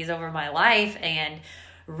prophecies over my life and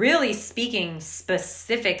really speaking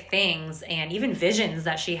specific things and even visions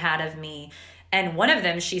that she had of me. And one of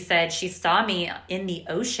them, she said she saw me in the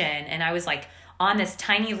ocean, and I was like on this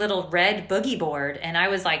tiny little red boogie board, and I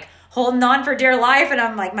was like holding on for dear life, and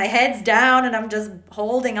I'm like, my head's down and I'm just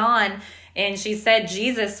holding on. And she said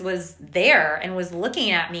Jesus was there and was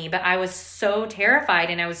looking at me, but I was so terrified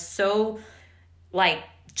and I was so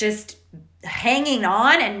just hanging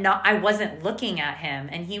on, and I wasn't looking at him,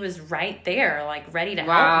 and he was right there, ready to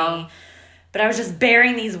help me. but I was just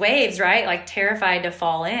bearing these waves, right? Like terrified to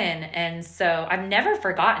fall in. And so I've never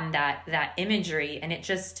forgotten that imagery. And it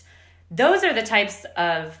just, those are the types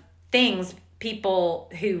of things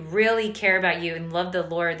people who really care about you and love the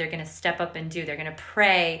Lord, they're going to step up and do. They're going to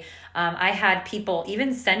pray. I had people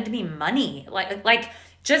even send me money, like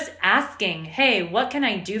just asking, hey, what can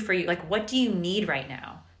I do for you? Like, what do you need right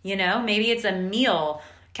now? You know, maybe it's a meal.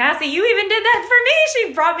 Cassie, you even did that for me.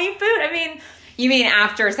 She brought me food. I mean, you mean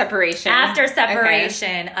after separation? After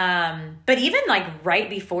separation. Okay. But even like right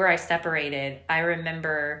before I separated, I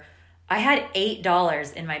remember I had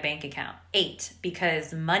 $8 in my bank account. 8,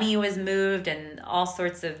 because money was moved and all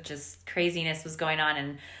sorts of just craziness was going on.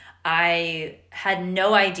 And I had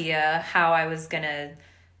no idea how I was going to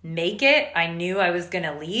make it. I knew I was going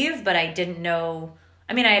to leave, but I didn't know.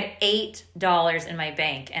 I mean, I had $8 in my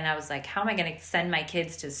bank and I was like, how am I going to send my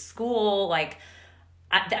kids to school? Like,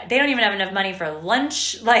 they don't even have enough money for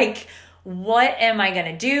lunch. Like, what am I going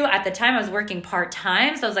to do? At the time I was working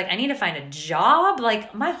part-time. So I was like, I need to find a job.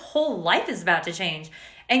 Like, my whole life is about to change.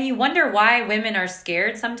 And you wonder why women are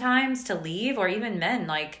scared sometimes to leave, or even men,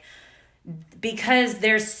 like, because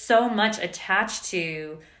there's so much attached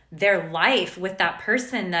to their life with that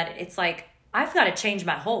person that it's like, I've got to change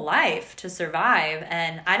my whole life to survive.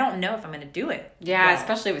 And I don't know if I'm going to do it. Yeah, well.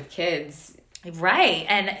 Especially with kids. Right.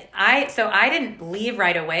 And I didn't leave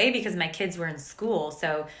right away because my kids were in school.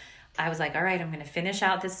 So I was like, all right, I'm going to finish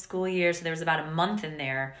out this school year. So there was about a month in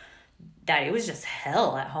there that it was just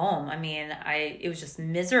hell at home. I mean, it was just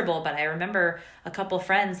miserable. But I remember a couple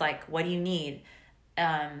friends like, what do you need?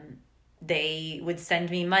 They would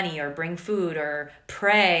send me money or bring food or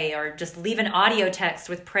pray or just leave an audio text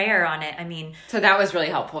with prayer on it. I mean, so that was really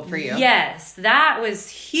helpful for you. Yes, that was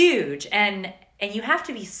huge. And you have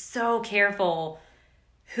to be so careful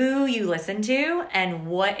who you listen to and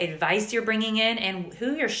what advice you're bringing in and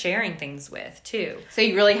who you're sharing things with too. So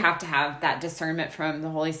you really have to have that discernment from the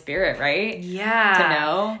Holy Spirit, right? Yeah. To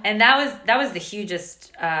know. And that was the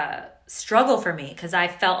hugest struggle for me, because I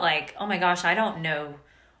felt like, oh my gosh, I don't know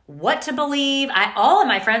what to believe. All of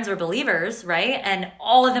my friends were believers, right? And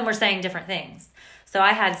all of them were saying different things. So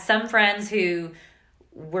I had some friends who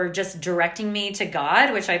were just directing me to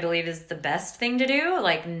God, which I believe is the best thing to do,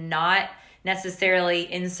 like not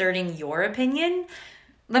necessarily inserting your opinion.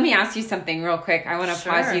 Let me ask you something real quick. I want to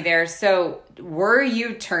pause you there. So were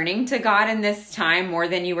you turning to God in this time more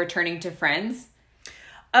than you were turning to friends?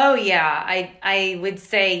 Oh yeah, I would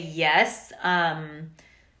say yes.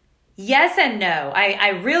 Yes and no. I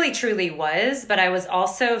really truly was, but I was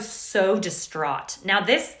also so distraught. Now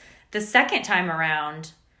the second time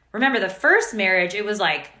around, remember the first marriage, it was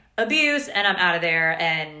like abuse and I'm out of there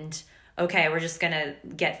and okay, we're just going to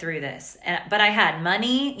get through this. But I had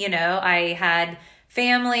money, you know, I had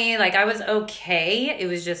family, like I was okay. It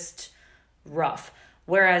was just rough.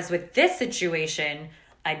 Whereas with this situation,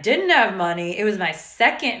 I didn't have money. It was my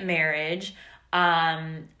second marriage.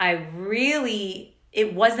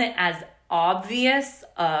 It wasn't as obvious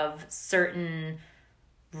of certain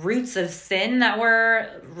roots of sin that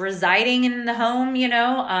were residing in the home, you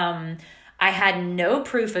know. I had no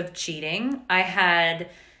proof of cheating. I had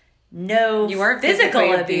no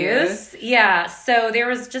physical abuse. Yeah. So there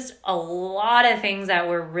was just a lot of things that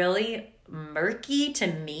were really murky to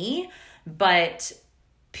me, but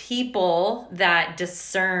people that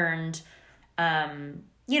discerned,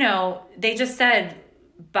 you know, they just said,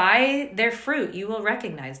 by their fruit, you will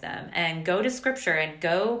recognize them, and go to scripture and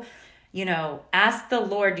go, you know, ask the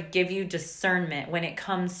Lord to give you discernment when it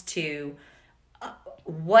comes to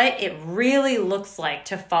what it really looks like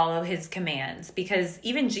to follow his commands. Because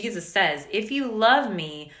even Jesus says, if you love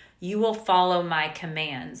me, you will follow my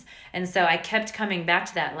commands. And so I kept coming back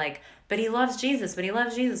to that, like, but he loves Jesus, but he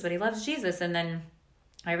loves Jesus, but he loves Jesus. And then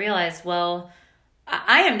I realized, well,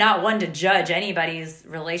 I am not one to judge anybody's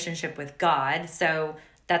relationship with God. So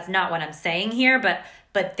that's not what I'm saying here.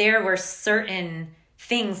 But there were certain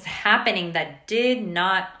things happening that did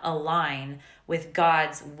not align with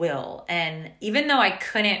God's will. And even though I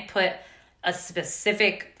couldn't put a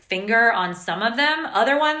specific finger on some of them,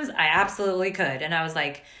 other ones I absolutely could. And I was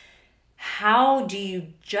like, how do you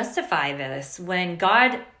justify this when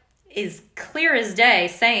God is clear as day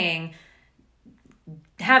saying,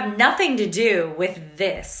 have nothing to do with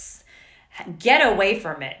this. Get away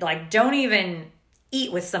from it. Like, don't even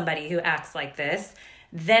eat with somebody who acts like this.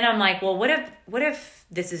 Then I'm like, well, what if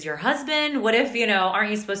this is your husband? What if, you know,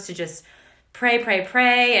 aren't you supposed to just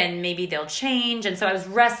pray, and maybe they'll change? And so I was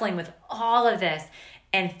wrestling with all of this.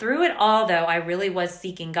 And through it all, though, I really was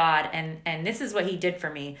seeking God. And this is what he did for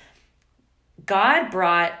me. God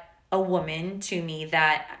brought a woman to me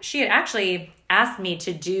that she had actually asked me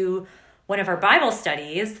to do one of her Bible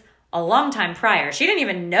studies a long time prior. She didn't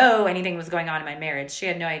even know anything was going on in my marriage. She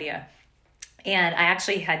had no idea. And I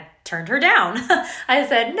actually had turned her down. I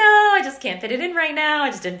said, no, I just can't fit it in right now.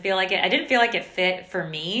 I just didn't feel like it. I didn't feel like it fit for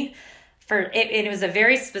me. It was a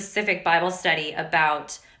very specific Bible study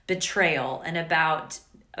about betrayal and about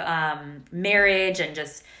marriage and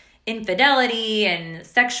just infidelity and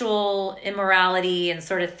sexual immorality and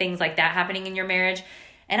sort of things like that happening in your marriage.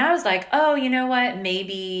 And I was like, oh, you know what?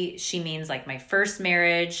 Maybe she means like my first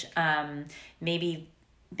marriage. Maybe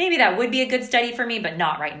that would be a good study for me, but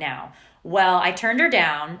not right now. Well, I turned her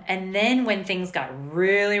down. And then when things got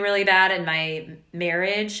really, really bad in my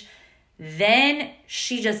marriage, then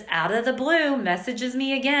she just out of the blue messages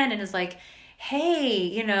me again and is like,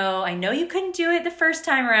 hey, I know you couldn't do it the first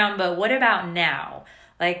time around, but what about now?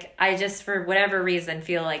 Like, I just, for whatever reason,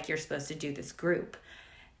 feel like you're supposed to do this group.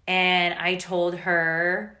 And I told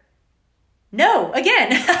her no again.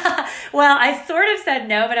 Well, I sort of said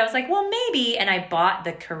no, but I was like, well, maybe. And I bought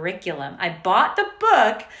the curriculum. I bought the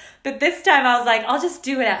book, but this time I was like, I'll just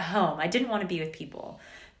do it at home. I didn't want to be with people.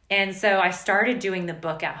 And so I started doing the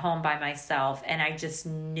book at home by myself. And I just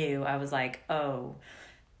knew, I was like, oh,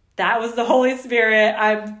 that was the Holy Spirit.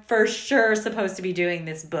 I'm for sure supposed to be doing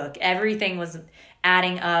this book. Everything was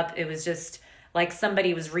adding up. It was just like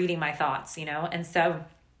somebody was reading my thoughts, And so...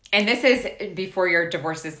 And this is before your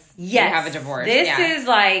divorces. Yes. You have a divorce. This is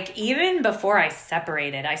like, even before I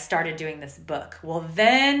separated, I started doing this book. Well,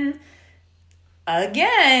 then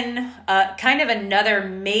again, kind of another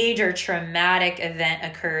major traumatic event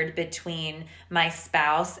occurred between my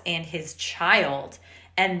spouse and his child.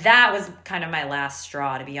 And that was kind of my last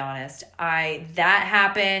straw, to be honest. That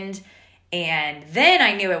happened. And then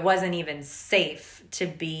I knew it wasn't even safe to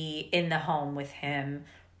be in the home with him.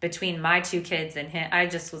 Between my two kids and him, I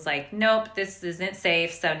just was like, nope, this isn't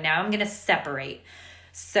safe. So now I'm going to separate.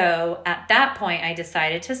 So at that point, I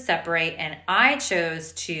decided to separate and I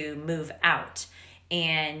chose to move out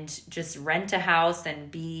and just rent a house and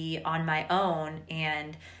be on my own.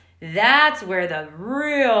 And that's where the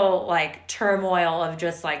real like turmoil of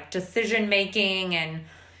just like decision making and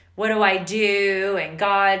what do I do? And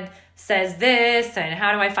God says this, and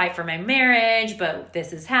how do I fight for my marriage? But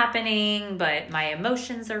this is happening, but my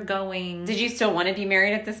emotions are going. Did you still want to be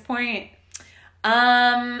married at this point?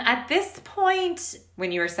 At this point,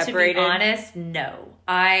 when you were separated, to be honest, no.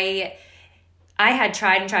 I had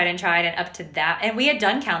tried and up to that, and we had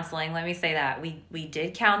done counseling. Let me say that we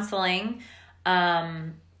did counseling, but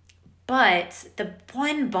the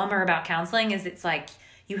one bummer about counseling is it's like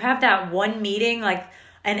you have that one meeting, like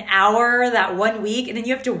an hour that 1 week, and then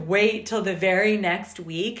you have to wait till the very next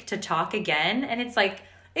week to talk again. And it's like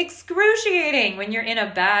excruciating when you're in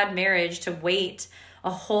a bad marriage to wait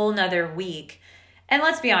a whole nother week. And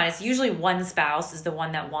let's be honest, usually one spouse is the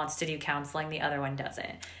one that wants to do counseling, the other one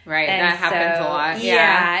doesn't. Right, and that happens a lot.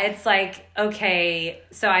 Yeah, it's like, okay,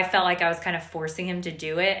 so I felt like I was kind of forcing him to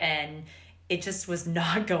do it, and it just was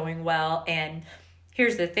not going well. And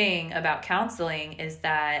here's the thing about counseling is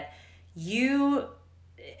that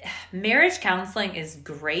marriage counseling is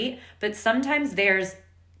great, but sometimes there's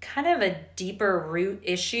kind of a deeper root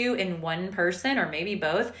issue in one person or maybe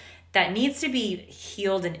both that needs to be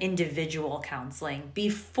healed in individual counseling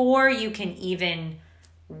before you can even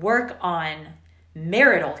work on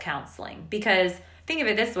marital counseling. Because think of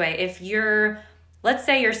it this way, let's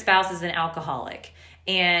say your spouse is an alcoholic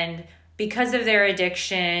and because of their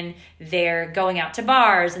addiction, they're going out to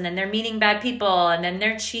bars and then they're meeting bad people and then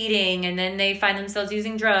they're cheating and then they find themselves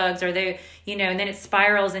using drugs or and then it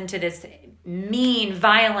spirals into this mean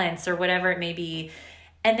violence or whatever it may be.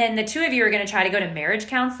 And then the two of you are going to try to go to marriage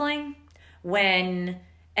counseling when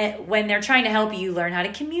they're trying to help you learn how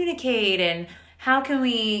to communicate and how can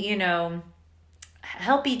we,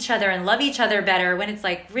 help each other and love each other better, when it's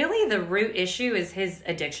like really the root issue is his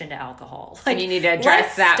addiction to alcohol. Like, you need to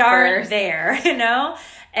address that start first there,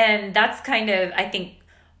 and that's kind of, I think,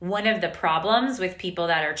 one of the problems with people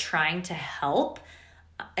that are trying to help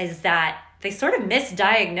is that they sort of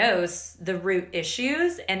misdiagnose the root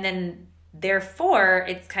issues, and then therefore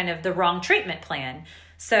it's kind of the wrong treatment plan.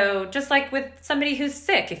 So just like with somebody who's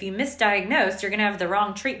sick, if you misdiagnose, you're going to have the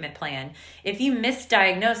wrong treatment plan. If you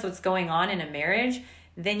misdiagnose what's going on in a marriage,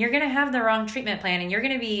 then you're going to have the wrong treatment plan, and you're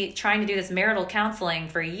going to be trying to do this marital counseling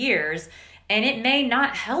for years, and it may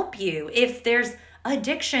not help you if there's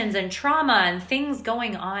addictions and trauma and things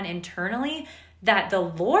going on internally that the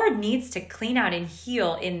Lord needs to clean out and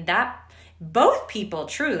heal in that both people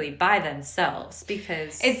truly by themselves,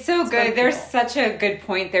 because it's so good. There's such a good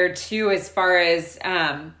point there too, as far as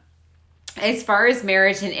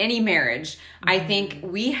marriage and any marriage. I think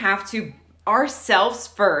we have to ourselves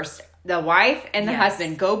first the wife and the Yes.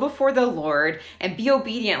 husband go before the Lord and be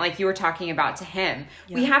obedient, like you were talking about, to him.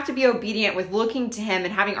 Yeah. We have to be obedient with looking to him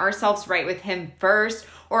and having ourselves right with him first,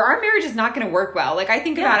 or our marriage is not going to work well. Like I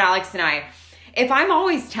think about Alex and I. If I'm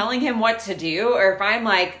always telling him what to do, or if I'm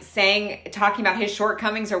like talking about his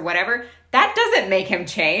shortcomings or whatever, that doesn't make him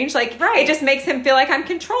change. Like, Right. it just makes him feel like I'm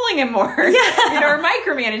controlling him more, or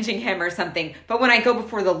micromanaging him or something. But when I go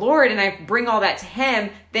before the Lord and I bring all that to him,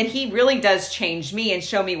 then he really does change me and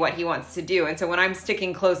show me what he wants to do. And so when I'm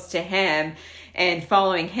sticking close to him and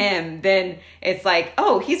following him, then it's like,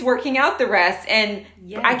 oh, he's working out the rest. And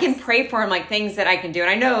I can pray for him, like things that I can do. And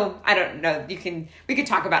I don't know, we could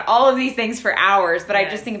talk about all of these things for hours, but I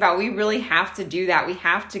just think about, we really have to do that. We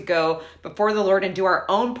have to go before the Lord and do our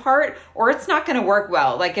own part, or it's not going to work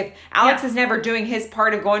well. Like if Alex is never doing his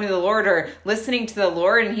part of going to the Lord or listening to the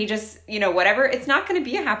Lord, and he just, whatever, it's not going to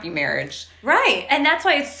be a happy marriage. Right. And that's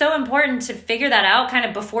why it's so important to figure that out kind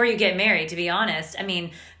of before you get married, to be honest. I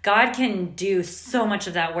mean, God can do so much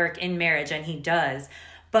of that work in marriage, and he does.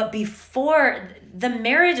 But before, the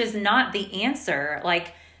marriage is not the answer.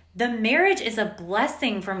 Like, the marriage is a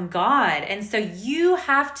blessing from God. And so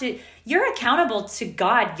you're accountable to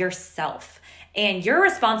God yourself. And you're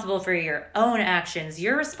responsible for your own actions.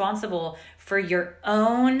 You're responsible for your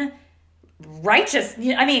own righteous.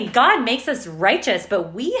 I mean, God makes us righteous,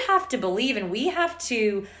 but we have to believe and we have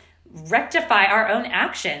to rectify our own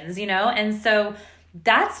actions, And so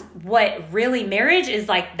that's what really marriage is,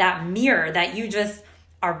 like that mirror that you just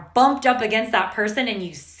are bumped up against that person and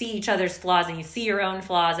you see each other's flaws and you see your own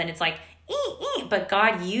flaws, and it's like, but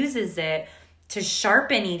God uses it to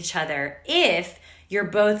sharpen each other if you're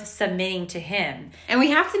both submitting to him. And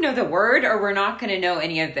we have to know the word, or we're not going to know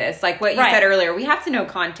any of this. Like what you said earlier, we have to know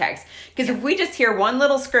context. Because if we just hear one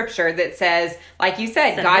little scripture that says, like you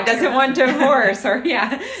said, God doesn't want divorce, or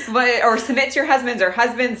or submit to your husbands, or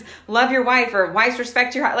husbands love your wife, or wives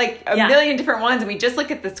respect your, like a million different ones, and we just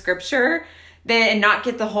look at the scripture and not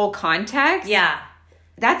get the whole context. Yeah.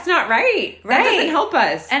 That's not right. That doesn't help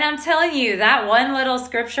us. And I'm telling you, that one little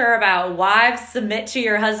scripture about wives submit to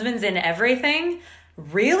your husbands in everything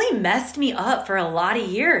really messed me up for a lot of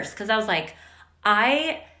years, because I was like,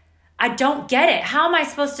 I don't get it. How am I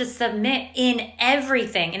supposed to submit in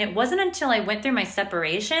everything? And it wasn't until I went through my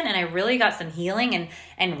separation and I really got some healing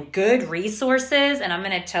and good resources, and I'm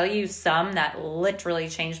going to tell you some that literally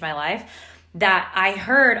changed my life, that I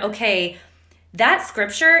heard, okay, that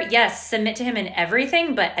scripture, yes, submit to him in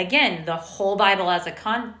everything, but again, the whole Bible as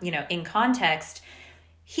in context,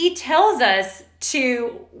 he tells us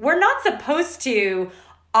we're not supposed to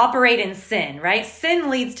operate in sin, right? Sin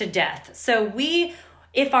leads to death. So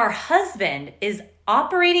if our husband is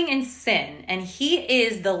operating in sin and he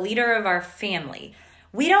is the leader of our family,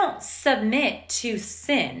 we don't submit to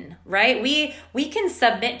sin, right? We can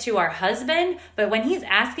submit to our husband, but when he's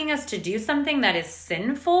asking us to do something that is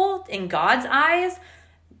sinful in God's eyes,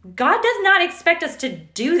 God does not expect us to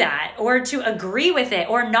do that or to agree with it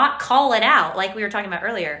or not call it out, like we were talking about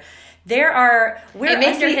earlier. It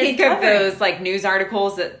makes me think of those like news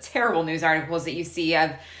articles, terrible news articles that you see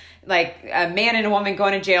of like a man and a woman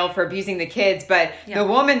going to jail for abusing the kids, but the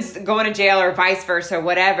woman's going to jail or vice versa or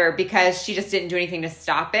whatever because she just didn't do anything to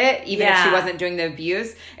stop it, even if she wasn't doing the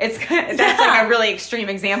abuse. That's like a really extreme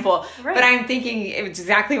example. Right. But I'm thinking it's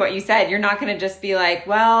exactly what you said. You're not going to just be like,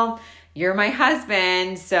 well, you're my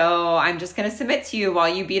husband, so I'm just going to submit to you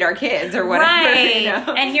while you beat our kids or whatever. Right.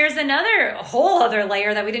 And here's another whole other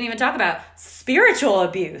layer that we didn't even talk about: spiritual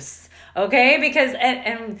abuse. Okay? Because,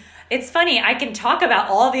 and it's funny, I can talk about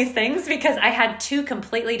all these things because I had 2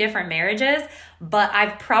 completely different marriages, but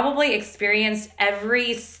I've probably experienced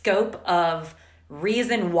every scope of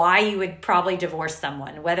reason why you would probably divorce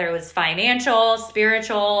someone, whether it was financial,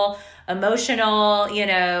 spiritual, emotional,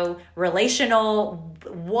 relational,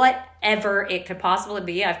 whatever it could possibly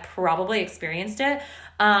be. I've probably experienced it.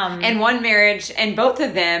 And one marriage, and both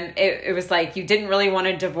of them, it was like you didn't really want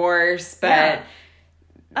a divorce, but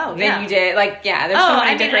then you did. Like, there's so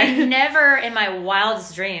many different. I never in my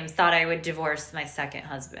wildest dreams thought I would divorce my second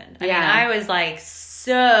husband. I mean, I was like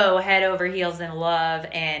so head over heels in love,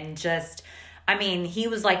 and just, he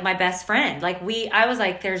was like my best friend. Like I was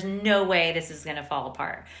like, there's no way this is going to fall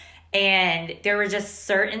apart. And there were just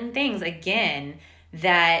certain things, again,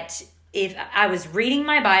 that if I was reading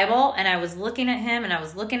my Bible and I was looking at him and I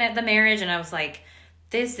was looking at the marriage and I was like,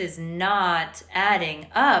 this is not adding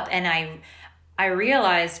up. And I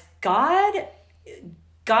realized God,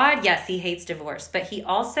 yes, he hates divorce, but he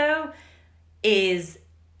also is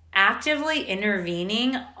actively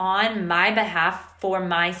intervening on my behalf for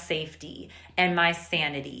my safety and my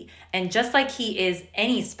sanity. And just like he is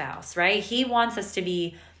any spouse, right? He wants us to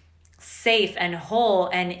be safe and whole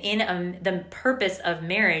and in the purpose of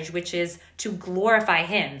marriage, which is to glorify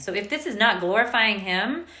him. So if this is not glorifying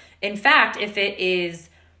him, in fact,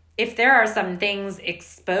 if there are some things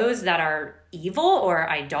exposed that are evil or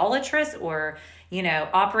idolatrous or,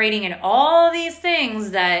 operating in all these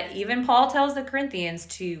things that even Paul tells the Corinthians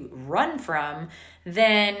to run from,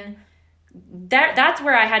 then that's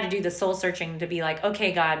where I had to do the soul searching to be like,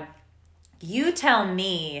 okay, God, you tell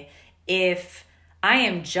me if I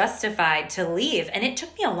am justified to leave. And it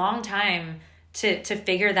took me a long time to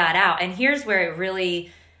figure that out. And here's where it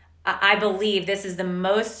really, I believe this is the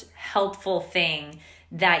most helpful thing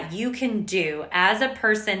that you can do as a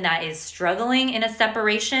person that is struggling in a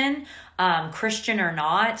separation, Christian or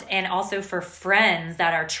not, and also for friends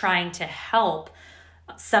that are trying to help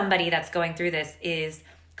somebody that's going through this, is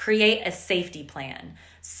create a safety plan.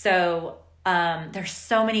 So there's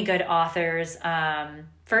so many good authors.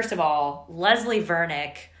 First of all, Leslie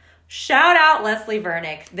Vernick. Shout out Leslie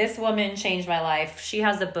Vernick. This woman changed my life. She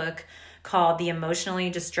has a book called The Emotionally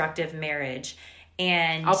Destructive Marriage.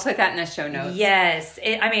 And I'll put that in the show notes. Yes.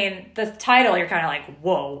 The title, you're kind of like,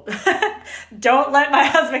 whoa, don't let my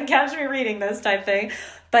husband catch me reading this type thing.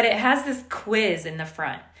 But it has this quiz in the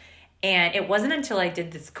front. And it wasn't until I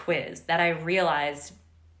did this quiz that I realized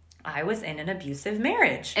I was in an abusive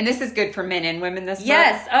marriage. And this is good for men and women, this book?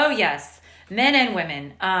 Yes. Oh, yes. Men and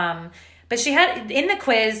women. But she had, in the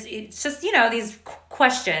quiz, it's just, these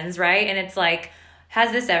questions, right? And it's like,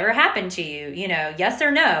 has this ever happened to you? Yes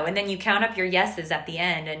or no? And then you count up your yeses at the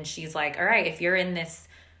end. And she's like, all right, if you're in this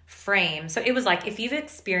frame. So it was like, if you've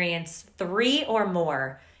experienced 3 or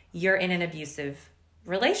more, you're in an abusive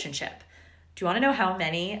relationship. Do you want to know how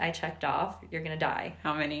many I checked off? You're going to die.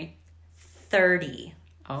 How many? 30.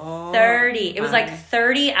 Oh, 30. It was like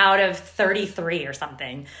 30 out of 33 or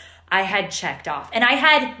something I had checked off. And I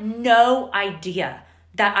had no idea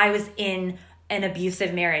that I was in an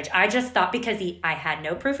abusive marriage. I just thought because I had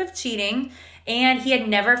no proof of cheating and he had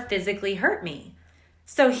never physically hurt me.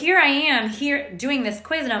 So here I am here doing this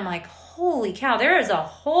quiz and I'm like, holy cow, there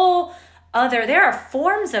are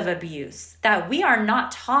forms of abuse that we are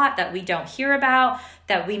not taught, that we don't hear about,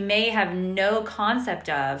 that we may have no concept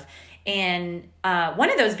of. And one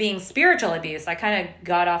of those being spiritual abuse. I kind of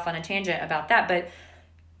got off on a tangent about that, but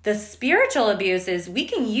the spiritual abuse is we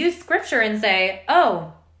can use scripture and say,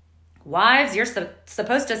 oh, wives, you're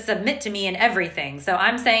supposed to submit to me in everything. So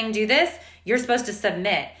I'm saying do this, you're supposed to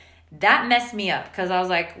submit. That messed me up because I was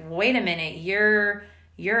like, wait a minute, you're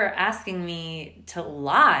asking me to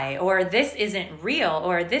lie, or this isn't real,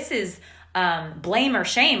 or this is blame or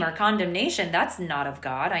shame or condemnation. That's not of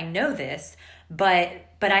God. I know this, but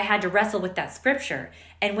I had to wrestle with that scripture.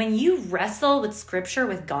 And when you wrestle with scripture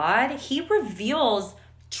with God, he reveals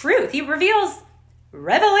truth. He reveals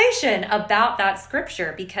revelation about that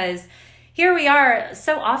scripture, because here we are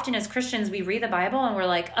so often as Christians, we read the Bible and we're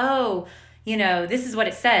like, oh, this is what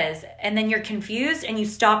it says. And then you're confused and you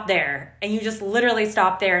stop there and you just literally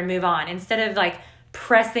stop there and move on instead of like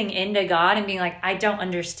pressing into God and being like, I don't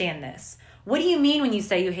understand this. What do you mean when you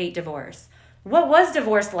say you hate divorce? What was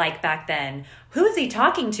divorce like back then? Who is he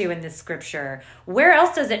talking to in this scripture? Where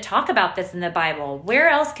else does it talk about this in the Bible? Where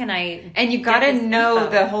else can I? And you got to know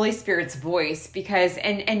the Holy Spirit's voice, because,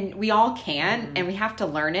 and we all can, and we have to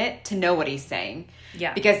learn it to know what he's saying.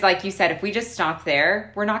 Yeah. Because like you said, if we just stop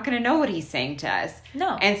there, we're not going to know what he's saying to us.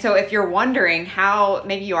 No. And so if you're wondering how,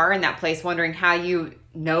 maybe you are in that place wondering how you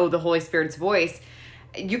know the Holy Spirit's voice,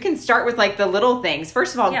 you can start with like the little things.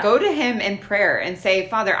 First of all, go to him in prayer and say,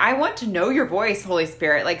 Father, I want to know your voice, Holy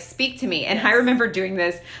Spirit. Like, speak to me. And I remember doing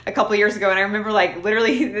this a couple years ago. And I remember like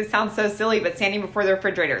literally, this sounds so silly, but standing before the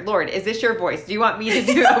refrigerator, Lord, is this your voice? Do you want me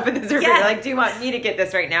to open this refrigerator? Like, do you want me to get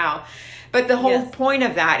this right now? But the whole point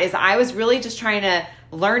of that is I was really just trying to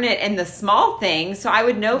learn it in the small things so I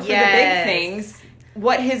would know for the big things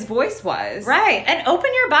what his voice was. Right. And open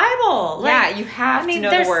your Bible. You have to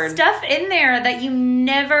know the word. There's stuff in there that you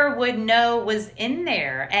never would know was in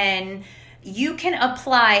there. And you can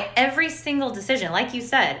apply every single decision. Like you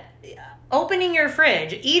said, opening your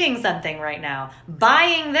fridge, eating something right now,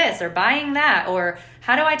 buying this or buying that, or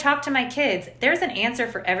how do I talk to my kids? There's an answer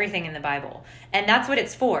for everything in the Bible. And that's what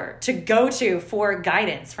it's for, to go to for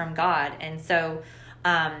guidance from God. And so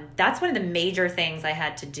that's one of the major things I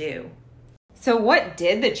had to do. So what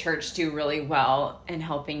did the church do really well in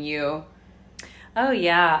helping you? Oh,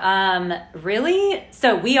 yeah. Really?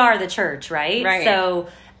 So we are the church, right? Right. So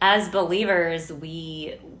as believers,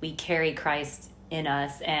 we carry Christ in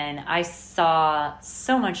us. And I saw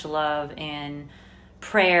so much love and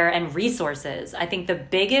prayer and resources. I think the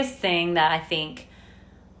biggest thing that I think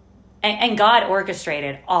and God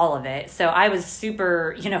orchestrated all of it. So I was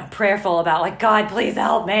super, prayerful about like, God, please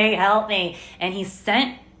help me. And he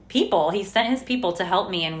sent his people to help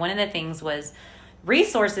me. And one of the things was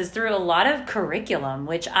resources through a lot of curriculum,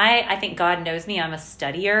 which I think God knows me. I'm a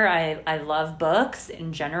studier. I love books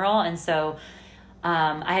in general. And so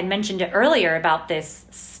I had mentioned it earlier about this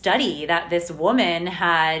study that this woman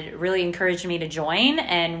had really encouraged me to join.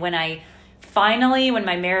 And when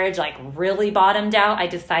my marriage like really bottomed out, I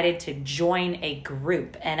decided to join a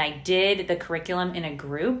group, and I did the curriculum in a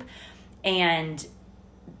group. And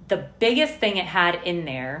the biggest thing it had in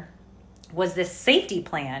there was this safety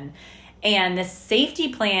plan. And the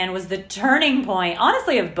safety plan was the turning point,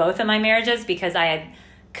 honestly, of both of my marriages, because I had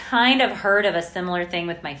kind of heard of a similar thing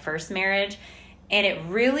with my first marriage. And it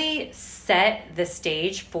really set the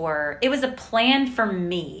stage it was a plan for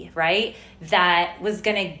me, right? That was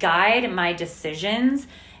going to guide my decisions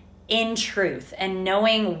in truth, and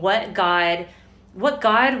knowing what God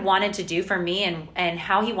wanted to do for me, and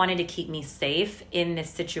how he wanted to keep me safe in this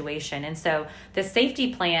situation. And so the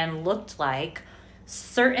safety plan looked like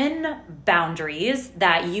certain boundaries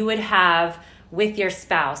that you would have with your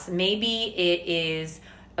spouse. Maybe it is,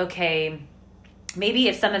 okay, maybe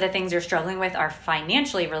if some of the things you're struggling with are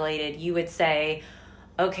financially related, you would say,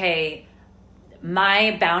 okay,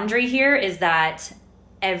 my boundary here is that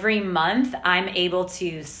every month I'm able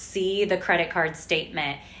to see the credit card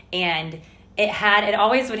statement, and it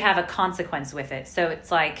always would have a consequence with it. So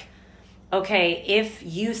it's like, okay, if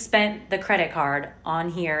you spent the credit card on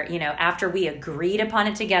here, after we agreed upon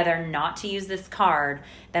it together not to use this card,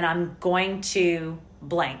 then I'm going to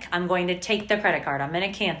blank. I'm going to take the credit card. I'm going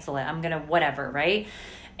to cancel it. I'm going to whatever, right?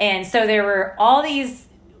 And so there were all these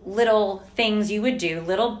little things you would do,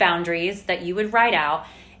 little boundaries that you would write out,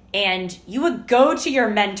 and you would go to your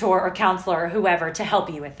mentor or counselor or whoever to help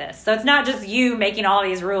you with this. So it's not just you making all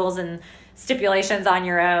these rules and stipulations on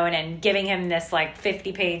your own and giving him this like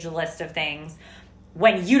 50-page list of things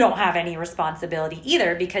when you don't have any responsibility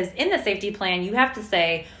either, because in the safety plan, you have to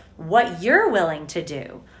say what you're willing to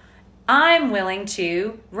do. I'm willing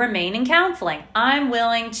to remain in counseling. I'm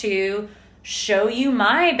willing to show you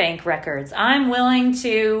my bank records. I'm willing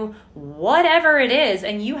to whatever it is.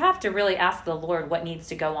 And you have to really ask the Lord what needs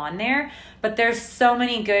to go on there. But there's so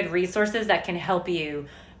many good resources that can help you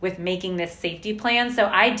with making this safety plan. So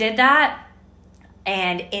I did that.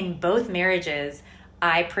 And in both marriages,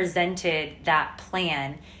 I presented that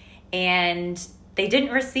plan, and they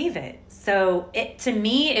didn't receive it. So to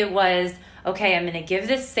me, it was, okay, I'm going to give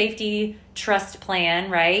this safety trust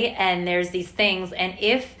plan, right? And there's these things. And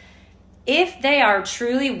if they are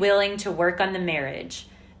truly willing to work on the marriage,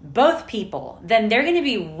 both people, then they're going to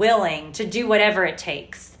be willing to do whatever it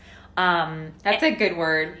takes. That's a good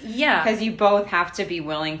word. Yeah. Because you both have to be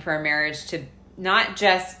willing for a marriage to not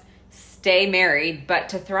just stay married, but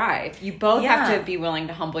to thrive. You both have to be willing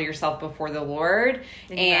to humble yourself before the Lord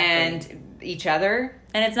and each other.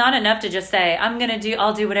 And it's not enough to just say,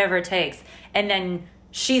 I'll do whatever it takes. And then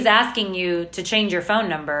she's asking you to change your phone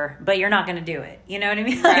number, but you're not going to do it. You know what I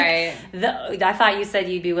mean? Right. I thought you said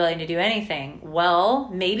you'd be willing to do anything. Well,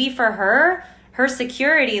 maybe for her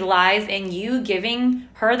security lies in you giving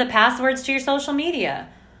her the passwords to your social media.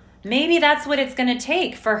 Maybe that's what it's going to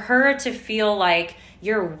take for her to feel like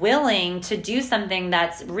you're willing to do something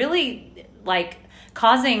that's really like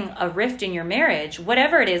causing a rift in your marriage.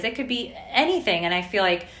 Whatever it is, it could be anything. And I feel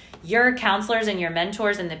like your counselors and your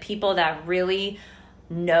mentors and the people that really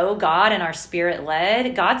know God and are spirit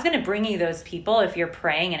led, God's going to bring you those people if you're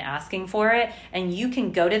praying and asking for it. And you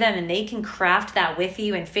can go to them and they can craft that with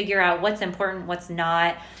you and figure out what's important, what's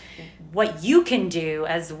not, what you can do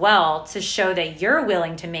as well to show that you're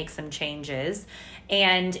willing to make some changes.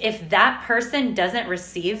 And if that person doesn't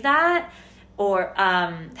receive that, or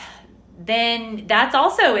then that's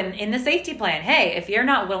also in the safety plan. Hey, if you're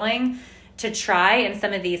not willing to try in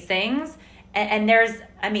some of these things, and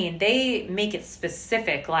they make it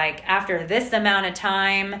specific, like after this amount of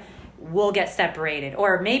time, we'll get separated.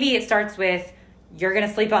 Or maybe it starts with, you're going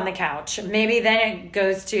to sleep on the couch. Maybe then it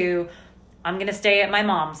goes to, I'm going to stay at my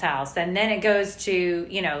mom's house. And then it goes to,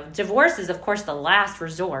 divorce is of course the last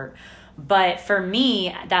resort. But for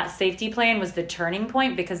me, that safety plan was the turning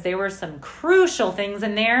point, because there were some crucial things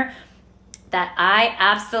in there that I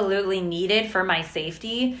absolutely needed for my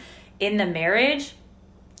safety in the marriage.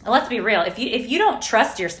 And let's be real. If you don't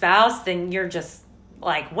trust your spouse, then you're just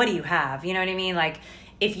like, what do you have? You know what I mean? Like,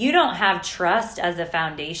 if you don't have trust as a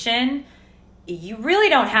foundation, you really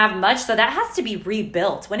don't have much. So that has to be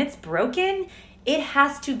rebuilt. When it's broken, it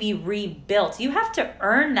has to be rebuilt. You have to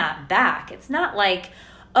earn that back. It's not like,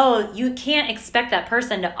 oh, you can't expect that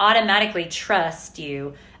person to automatically trust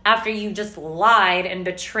you after you just lied and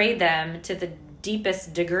betrayed them to the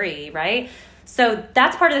deepest degree, right? So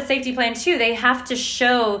that's part of the safety plan too. They have to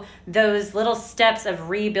show those little steps of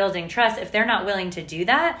rebuilding trust. If they're not willing to do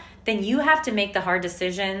that, then you have to make the hard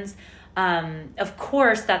decisions, of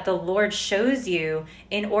course, that the Lord shows you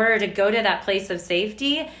in order to go to that place of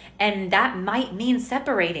safety. And that might mean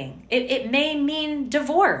separating. It may mean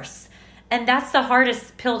divorce. And that's the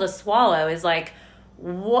hardest pill to swallow, is like,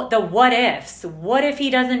 what ifs. What if he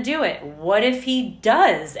doesn't do it? What if he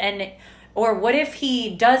does? Or what if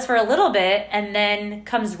he does for a little bit and then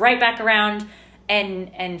comes right back around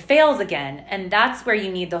and fails again? And that's where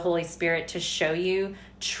you need the Holy Spirit to show you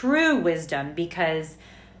true wisdom, because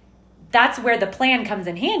that's where the plan comes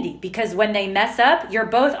in handy. Because when they mess up, you're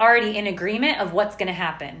both already in agreement of what's going to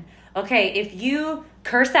happen. Okay, if you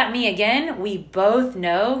curse at me again, we both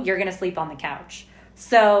know you're going to sleep on the couch.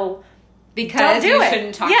 So because you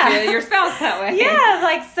shouldn't talk to your spouse that way. Yeah,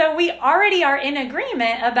 like, so we already are in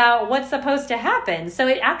agreement about what's supposed to happen. So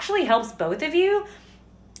it actually helps both of you.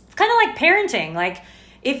 It's kind of like parenting. Like,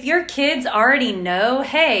 if your kids already know,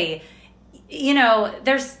 hey, you know,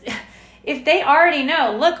 if they already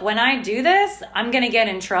know, look, when I do this, I'm going to get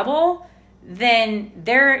in trouble, then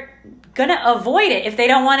they're going to avoid it if they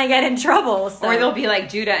don't want to get in trouble. So. Or they'll be like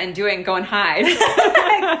Judah and do it and go and hide.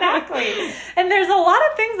 Exactly. And there's a lot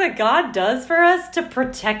of things that God does for us to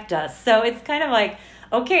protect us. So it's kind of like,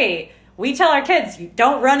 okay, we tell our kids,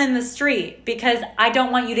 don't run in the street because I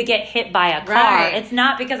don't want you to get hit by a car. Right. It's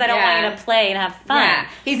not because I don't want you to play and have fun. Yeah.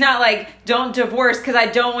 He's not like, don't divorce because I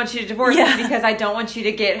don't want you to divorce. It's because I don't want you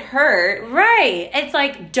to get hurt. Right. It's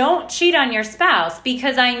like, don't cheat on your spouse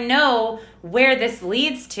because I know where this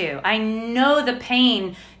leads to. I know the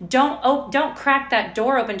pain. Don't crack that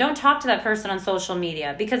door open. Don't talk to that person on social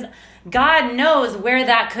media because God knows where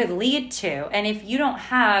that could lead to. And if you don't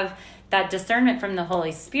have that discernment from the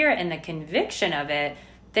Holy Spirit and the conviction of it,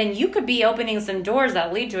 then you could be opening some doors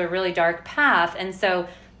that lead to a really dark path. And so,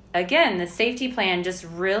 again, the safety plan just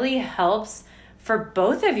really helps for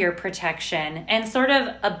both of your protection and sort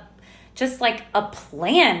of just like a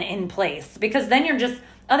plan in place, because then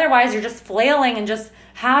otherwise you're just flailing and just,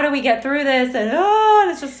 how do we get through this?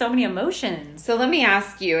 And it's just so many emotions. So let me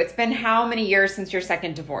ask you, it's been how many years since your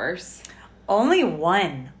second divorce? Only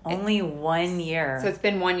 1 year. So it's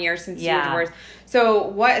been 1 year since you were divorced.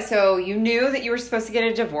 So you knew that you were supposed to get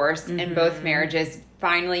a divorce in both marriages.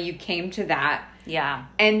 Finally, you came to that. Yeah.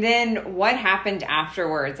 And then what happened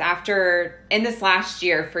afterwards? In this last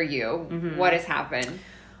year for you, what has happened?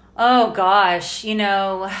 Oh gosh,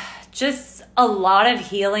 just a lot of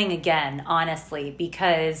healing again, honestly,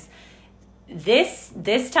 because this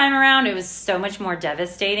time around it was so much more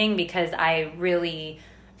devastating because I really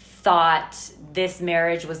thought this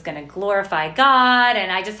marriage was going to glorify God,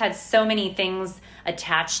 and I just had so many things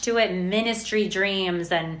attached to it, ministry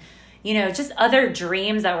dreams and just other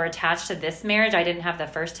dreams that were attached to this marriage I didn't have the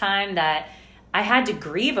first time, that I had to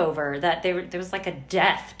grieve over, that there was like a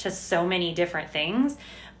death to so many different things.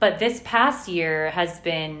 But this past year has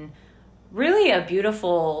been really a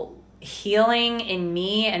beautiful healing in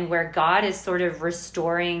me, and where God is sort of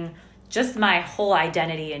restoring just my whole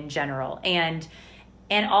identity in general, and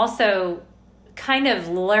also kind of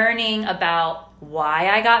learning about why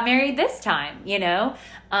I got married this time,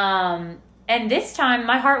 and this time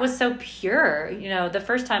my heart was so pure. The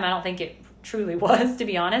first time I don't think it truly was, to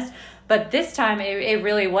be honest, but this time it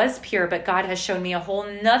really was pure. But God has shown me a whole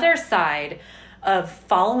nother side of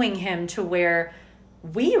following him, to where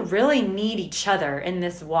we really need each other in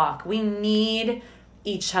this walk. We need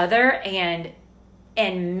each other, and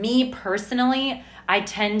me personally, I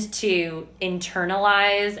tend to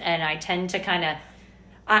internalize, and I tend to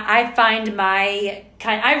I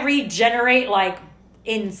regenerate like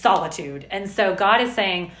in solitude. And so God is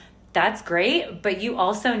saying, that's great, but you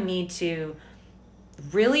also need to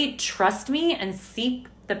really trust me and seek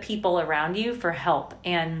the people around you for help.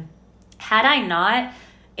 And had I not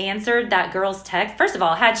answered that girl's text, first of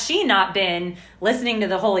all, had she not been listening to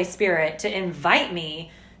the Holy Spirit to invite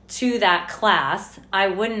me to that class, I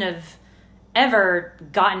wouldn't have ever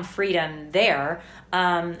gotten freedom there.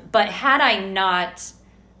 But had I not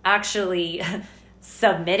actually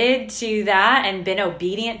submitted to that and been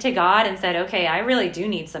obedient to God and said, okay, I really do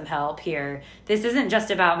need some help here. This isn't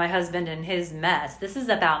just about my husband and his mess. This is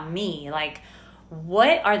about me. Like,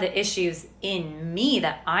 what are the issues in me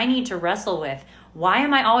that I need to wrestle with? Why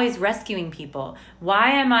am I always rescuing people?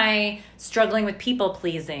 Why am I struggling with people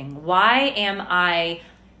pleasing? Why am I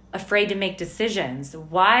afraid to make decisions?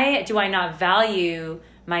 Why do I not value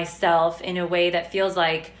myself in a way that feels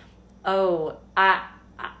like,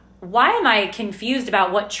 why am I confused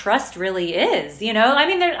about what trust really is? You know, I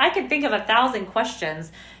mean, I could think of 1,000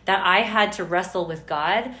 questions that I had to wrestle with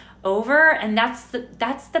God over, and that's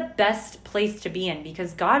the best place to be in,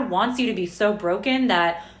 because God wants you to be so broken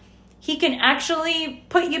that he can actually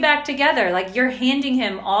put you back together. Like, you're handing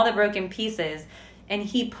him all the broken pieces and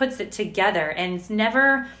he puts it together, and it's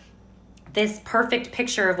never this perfect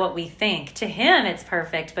picture of what we think. To him, it's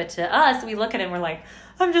perfect, but to us, we look at it and we're like,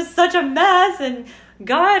 I'm just such a mess, and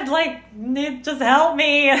God, like, just help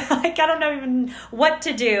me. Like, I don't know even what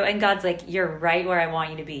to do. And God's like, you're right where I want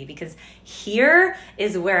you to be, because here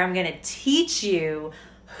is where I'm going to teach you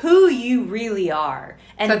who you really are.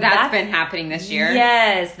 And so that's been happening this year?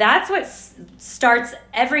 Yes. That's what starts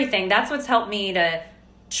everything. That's what's helped me to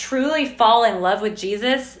truly fall in love with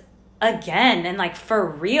Jesus again, and like for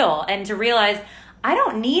real, and to realize I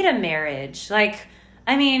don't need a marriage. Like,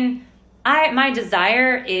 I mean, my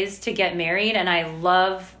desire is to get married, and I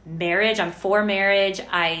love marriage. I'm for marriage.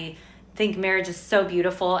 I think marriage is so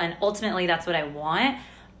beautiful, and ultimately that's what I want.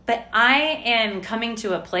 But I am coming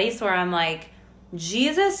to a place where I'm like,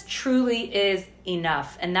 Jesus truly is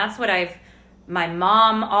enough. And that's what my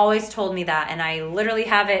mom always told me that, and I literally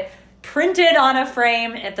have it printed on a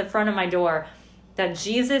frame at the front of my door, that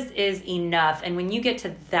Jesus is enough. And when you get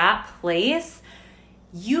to that place,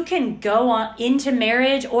 you can go on into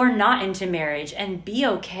marriage or not into marriage and be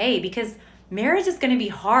okay, because marriage is going to be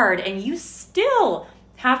hard, and you still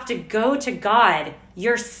have to go to God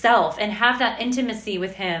yourself and have that intimacy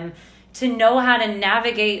with him to know how to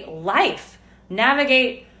navigate life,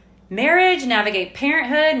 navigate marriage, navigate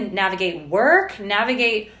parenthood, navigate work,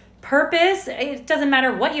 navigate purpose. It doesn't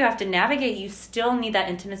matter what you have to navigate, you still need that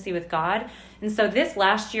intimacy with God. And so this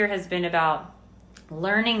last year has been about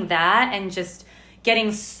learning that, and just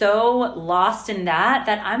getting so lost in that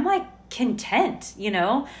I'm like content, you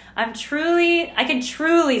know? I can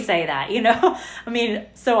truly say that, you know? I mean,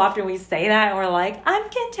 so often we say that and we're like, I'm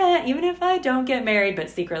content even if I don't get married,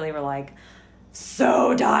 but secretly we're like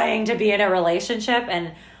so dying to be in a relationship.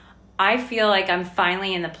 And I feel like I'm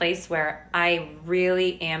finally in the place where I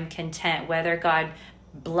really am content, whether God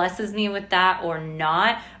blesses me with that or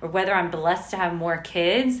not, or whether I'm blessed to have more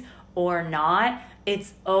kids or not.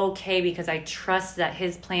 It's okay, because I trust that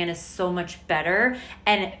his plan is so much better.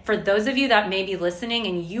 And for those of you that may be listening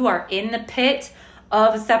and you are in the pit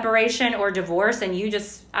of separation or divorce, and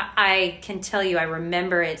I can tell you, I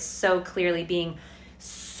remember it so clearly being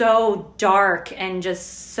so dark and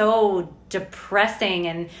just so depressing,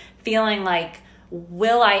 and feeling like,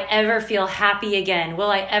 will I ever feel happy again?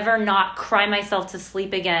 Will I ever not cry myself to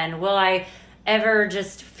sleep again? Will I ever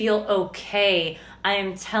just feel okay? I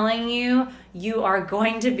am telling you, you are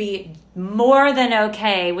going to be more than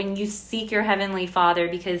okay when you seek your Heavenly Father,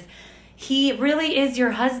 because he really is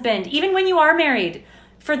your husband, even when you are married.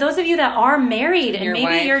 For those of you that are married and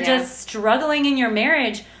maybe you're just struggling in your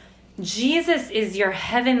marriage, Jesus is your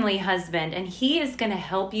heavenly husband, and he is going to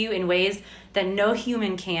help you in ways that no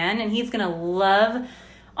human can, and he's going to love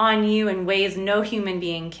on you in ways no human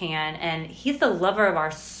being can, and he's the lover of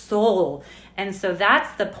our soul. And so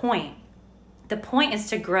that's the point. The point is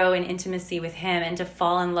to grow in intimacy with him and to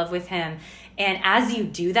fall in love with him. And as you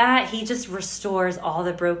do that, he just restores all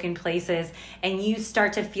the broken places, and you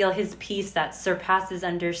start to feel his peace that surpasses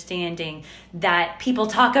understanding, that people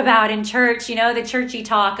talk about in church, you know, the churchy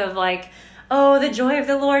talk of like, oh, the joy of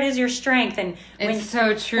the Lord is your strength. And it's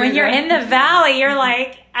so true. When you're in the valley, you're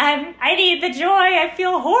like, I need the joy. I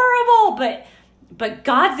feel horrible. But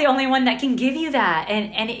God's the only one that can give you that.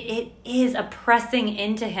 And it is a pressing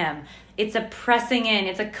into him. It's a pressing in.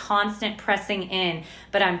 It's a constant pressing in.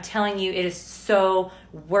 But I'm telling you, it is so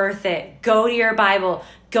worth it. Go to your Bible.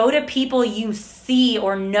 Go to people you see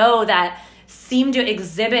or know that seem to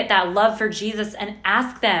exhibit that love for Jesus, and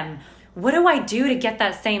ask them, what do I do to get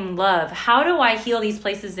that same love? How do I heal these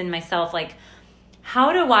places in myself? Like,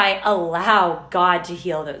 how do I allow God to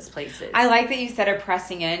heal those places? I like that you said a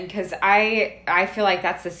pressing in, because I feel like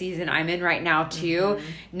that's the season I'm in right now too.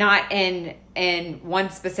 Mm-hmm. Not in one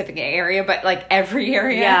specific area, but like every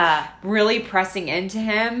area. Yeah. Really pressing into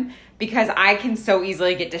him, because I can so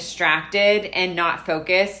easily get distracted and not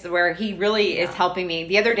focus, where he really is helping me.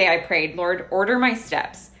 The other day I prayed, Lord, order my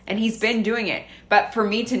steps. And he's been doing it. But for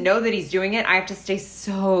me to know that he's doing it, I have to stay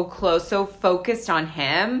so close, so focused on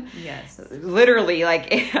him. Yes. Literally, like,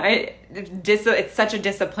 it's such a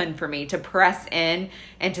discipline for me to press in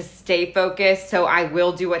and to stay focused, so I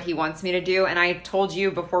will do what he wants me to do. And I told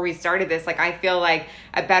you before we started this, like, I feel like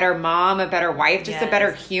a better mom, a better wife, just a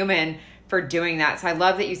better human for doing that. So I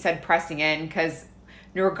love that you said pressing in, because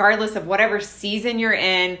regardless of whatever season you're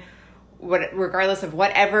in, regardless of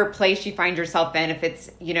whatever place you find yourself in, if it's,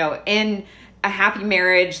 in a happy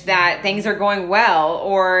marriage that things are going well,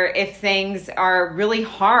 or if things are really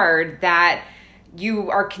hard that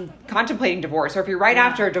you are contemplating divorce, or if you're right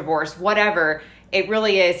after a divorce, whatever, it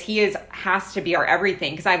really is, has to be our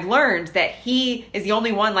everything. Because I've learned that he is the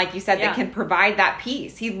only one, like you said, that can provide that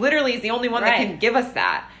peace. He literally is the only one that can give us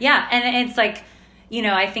that. Yeah. And it's like,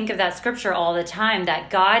 I think of that scripture all the time, that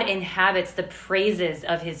God inhabits the praises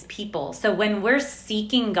of his people. So when we're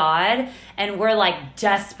seeking God and we're like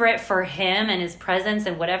desperate for him and his presence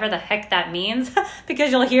and whatever the heck that means,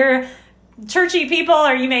 because you'll hear churchy people,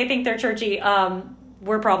 or you may think they're churchy.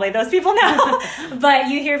 We're probably those people now, but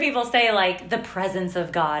you hear people say like the presence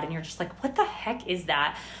of God, and you're just like, what the heck is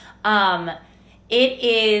that? It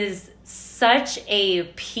is such a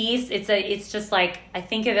peace. It's just like, I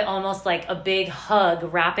think of it almost like a big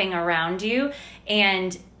hug wrapping around you,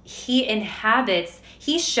 and he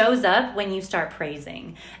shows up when you start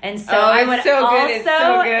praising. And so I would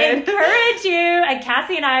also encourage you, and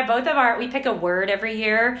Cassie and I, we pick a word every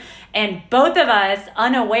year, and both of us,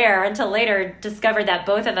 unaware until later, discovered that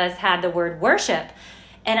both of us had the word worship.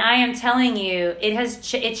 And I am telling you,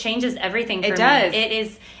 it changes everything for me. It does.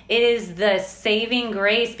 It is the saving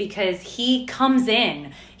grace, because he comes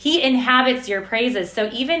in. He inhabits your praises. So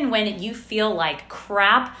even when you feel like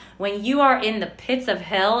crap, when you are in the pits of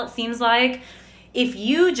hell, it seems like, if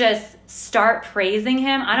you just start praising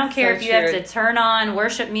him, I don't care if you have to turn on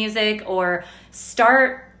worship music or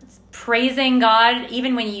start praising God,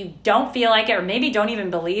 even when you don't feel like it, or maybe don't even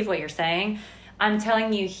believe what you're saying. I'm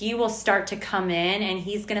telling you, he will start to come in, and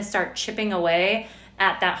he's going to start chipping away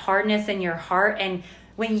at that hardness in your heart. And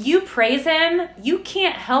when you praise him, you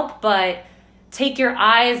can't help but take your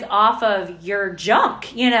eyes off of your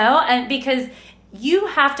junk, and because you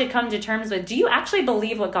have to come to terms with, do you actually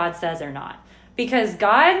believe what God says or not? Because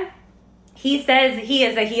God, he says he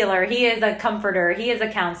is a healer, he is a comforter, he is a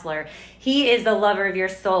counselor, he is the lover of your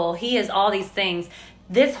soul, he is all these things.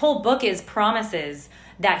 This whole book is promises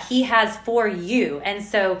that he has for you. And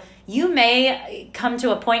so you may come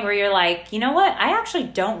to a point where you're like, you know what? I actually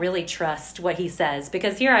don't really trust what he says,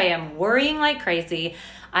 because here I am worrying like crazy.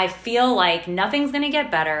 I feel like nothing's going to get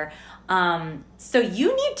better. So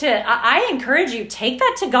you need to, I encourage you, take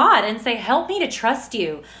that to God and say, help me to trust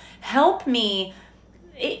you. Help me.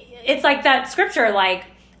 It's like that scripture, like,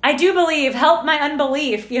 I do believe, help my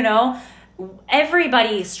unbelief,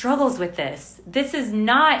 Everybody struggles with this. This is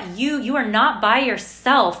not you. You are not by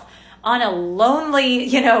yourself on a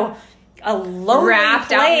lonely, a lonely wrapped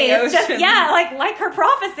place. Out in the ocean. Just, like her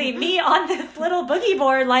prophecy, me on this little boogie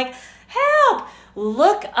board, like, help.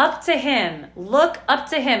 Look up to him. Look up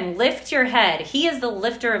to him. Lift your head. He is the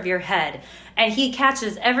lifter of your head. And he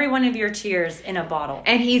catches every one of your tears in a bottle.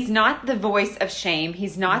 And he's not the voice of shame.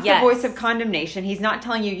 He's not the voice of condemnation. He's not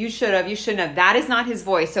telling you should have, you shouldn't have. That is not his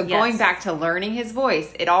voice. So going back to learning his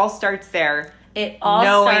voice, it all starts there. It all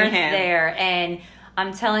starts there. And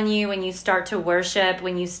I'm telling you, when you start to worship,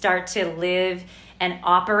 when you start to live and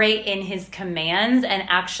operate in his commands, and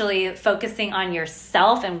actually focusing on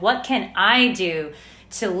yourself and what can I do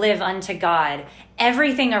to live unto God,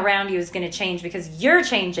 everything around you is going to change, because you're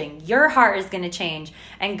changing. Your heart is going to change.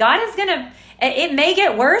 And God is going to, it may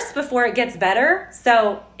get worse before it gets better.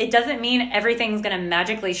 So it doesn't mean everything's going to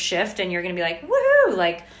magically shift and you're going to be like, woohoo.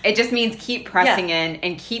 Like, it just means keep pressing in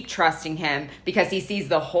and keep trusting him, because he sees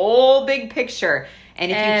the whole big picture.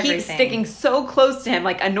 And if you keep sticking so close to him,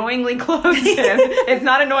 like annoyingly close to him, it's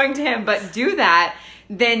not annoying to him, but do that,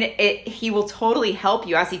 then he will totally help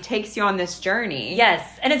you as he takes you on this journey.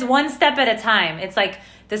 Yes. And it's one step at a time. It's like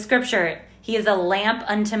the scripture, he is a lamp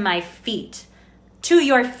unto my feet, to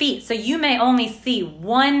your feet. So you may only see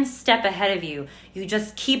one step ahead of you. You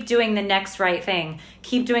just keep doing the next right thing.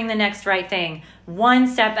 Keep doing the next right thing, one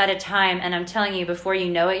step at a time. And I'm telling you, before you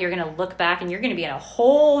know it, you're going to look back and you're going to be in a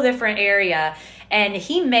whole different area. And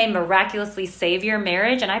he may miraculously save your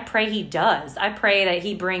marriage. And I pray he does. I pray that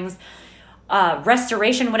he brings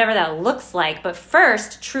restoration, whatever that looks like. But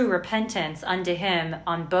first, true repentance unto him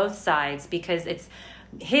on both sides, because it's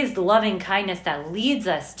his loving kindness that leads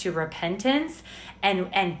us to repentance.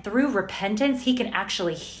 And through repentance, he can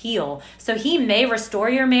actually heal. So he may restore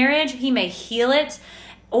your marriage. He may heal it.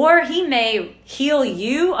 Or he may heal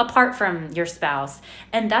you apart from your spouse.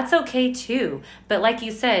 And that's okay too. But like you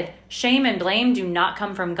said, shame and blame do not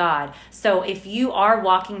come from God. So if you are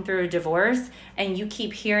walking through a divorce and you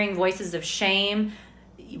keep hearing voices of shame,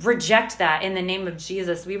 reject that in the name of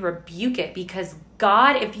Jesus. We rebuke it, because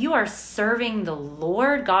God, if you are serving the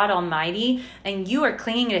Lord God Almighty and you are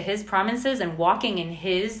clinging to his promises and walking in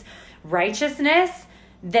his righteousness,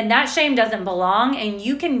 then that shame doesn't belong. And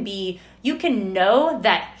you can know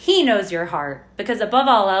that he knows your heart, because above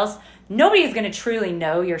all else, nobody is going to truly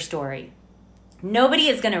know your story. Nobody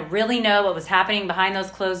is going to really know what was happening behind those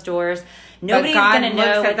closed doors. Nobody is going to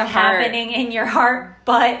know what's happening in your heart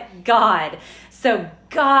but God. So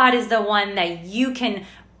God is the one that you can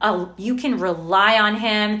rely on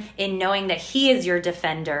him in knowing that he is your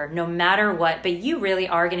defender no matter what. But you really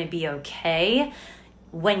are going to be okay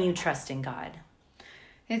when you trust in God.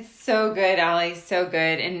 It's so good, Allie. So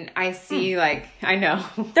good. And I see, I know.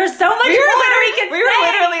 There's so much we were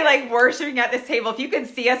literally like worshiping at this table. If you could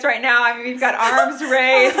see us right now, I mean, we've got arms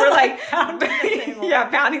raised. We're like pounding the table. Yeah,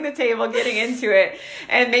 pounding the table, getting into it.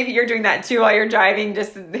 And maybe you're doing that too while you're driving,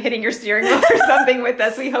 just hitting your steering wheel or something with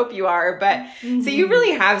us. We hope you are. But so you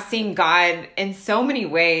really have seen God in so many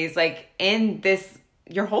ways, like in this,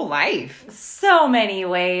 your whole life. So many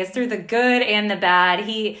ways, through the good and the bad.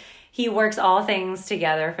 He works all things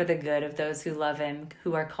together for the good of those who love him,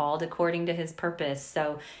 who are called according to his purpose.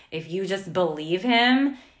 So if you just believe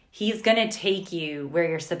him, he's going to take you where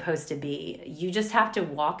you're supposed to be. You just have to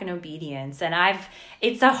walk in obedience. And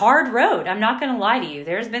it's a hard road. I'm not going to lie to you.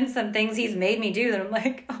 There's been some things he's made me do that I'm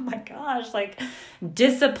like, oh my gosh, like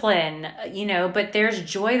discipline, but there's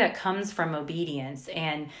joy that comes from obedience.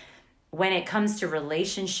 And when it comes to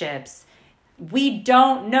relationships, we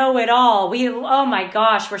don't know it all. Oh my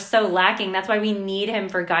gosh, we're so lacking. That's why we need him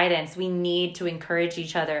for guidance. We need to encourage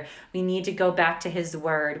each other. We need to go back to his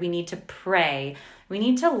word. We need to pray. We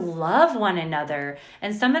need to love one another.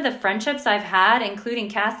 And some of the friendships I've had,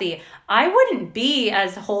 including Cassie, I wouldn't be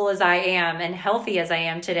as whole as I am and healthy as I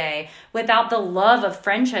am today without the love of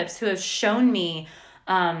friendships who have shown me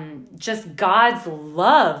just God's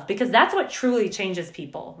love, because that's what truly changes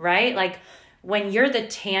people, right? Like when you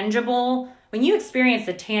experience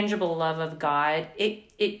the tangible love of God,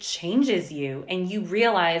 it changes you, and you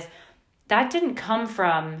realize that didn't come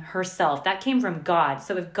from herself. That came from God.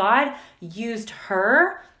 So if God used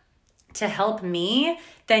her to help me,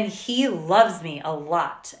 then he loves me a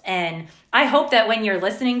lot. And I hope that when you're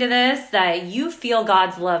listening to this, that you feel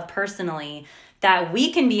God's love personally, that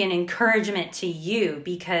we can be an encouragement to you,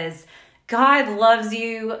 because God loves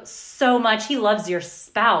you so much. He loves your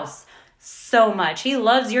spouse so much. He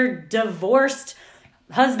loves your divorced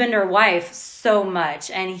husband or wife so much.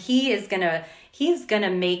 And he's gonna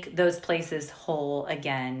make those places whole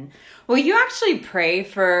again. Will you actually pray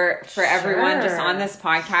for everyone just on this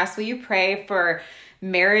podcast? Will you pray for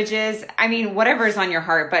marriages? I mean, whatever is on your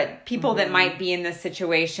heart, but people that might be in this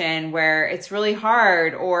situation where it's really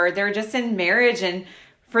hard, or they're just in marriage and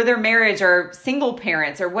for their marriage, or single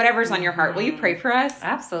parents, or whatever's on your heart. Will you pray for us?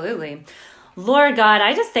 Absolutely. Lord God,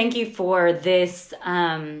 I just thank you for this,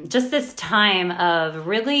 just this time of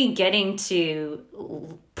really getting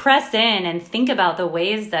to press in and think about the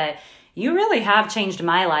ways that you really have changed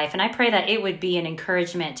my life. And I pray that it would be an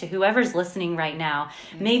encouragement to whoever's listening right now.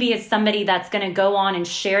 Maybe it's somebody that's going to go on and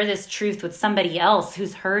share this truth with somebody else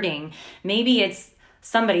who's hurting. Maybe it's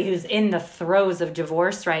somebody who's in the throes of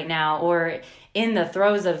divorce right now, or in the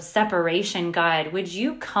throes of separation. God, would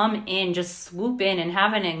you come in, just swoop in and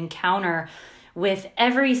have an encounter with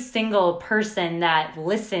every single person that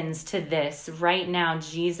listens to this right now,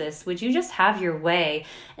 Jesus? Would you just have your way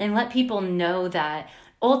and let people know that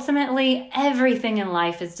ultimately everything in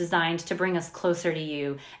life is designed to bring us closer to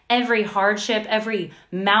you. Every hardship, every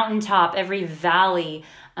mountaintop, every valley,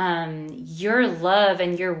 your love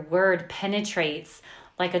and your word penetrates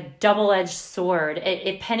like a double-edged sword.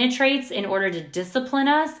 It penetrates in order to discipline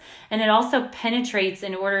us, and it also penetrates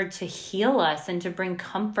in order to heal us and to bring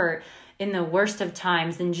comfort in the worst of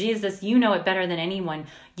times. And Jesus, you know it better than anyone.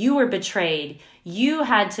 You were betrayed. You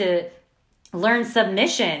had to learn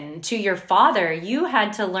submission to your Father. You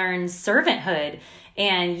had to learn servanthood,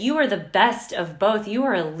 and you are the best of both. You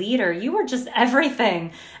are a leader. You are just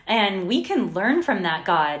everything. And we can learn from that,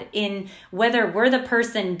 God, in whether we're the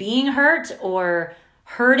person being hurt or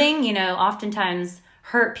hurting. Oftentimes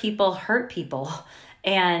hurt people.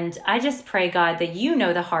 And I just pray, God, that you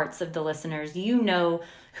know the hearts of the listeners. You know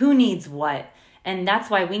who needs what. And that's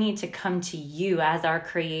why we need to come to you as our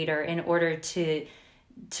creator in order to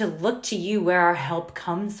look to you where our help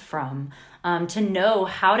comes from, to know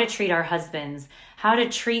how to treat our husbands, how to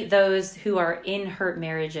treat those who are in hurt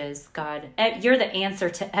marriages. God, you're the answer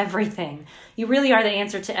to everything. You really are the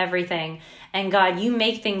answer to everything. And God, you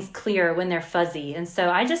make things clear when they're fuzzy. And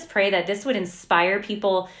so I just pray that this would inspire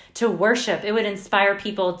people to worship. It would inspire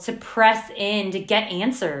people to press in, to get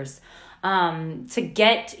answers, to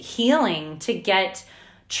get healing, to get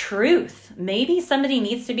truth. Maybe somebody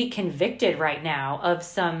needs to be convicted right now of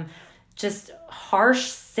some just harsh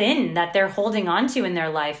sin that they're holding on to in their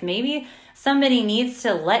life. Maybe somebody needs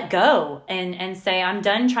to let go and say, I'm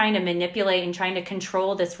done trying to manipulate and trying to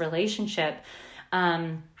control this relationship.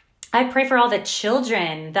 I pray for all the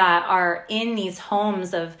children that are in these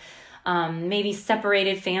homes of maybe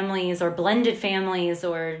separated families or blended families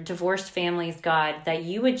or divorced families, God, that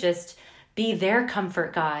you would just be their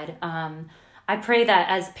comfort, God. I pray that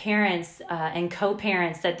as parents and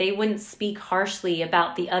co-parents, that they wouldn't speak harshly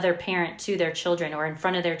about the other parent to their children or in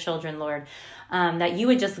front of their children, Lord. That you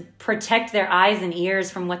would just protect their eyes and ears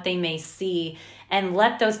from what they may see, and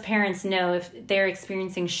let those parents know if they're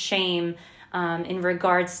experiencing shame in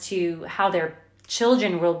regards to how their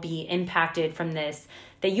children will be impacted from this,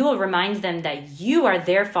 that you will remind them that you are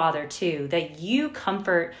their father too, that you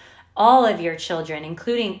comfort all of your children,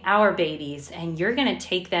 including our babies, and you're going to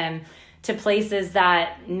take them to places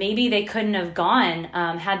that maybe they couldn't have gone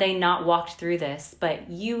had they not walked through this. But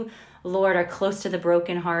you, Lord, are close to the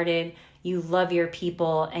brokenhearted. You love your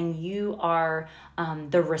people, and you are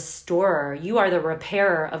the restorer. You are the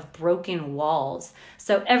repairer of broken walls.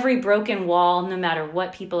 So every broken wall, no matter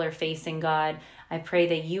what people are facing, God, I pray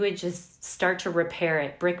that you would just start to repair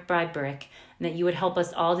it brick by brick, and that you would help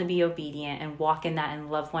us all to be obedient and walk in that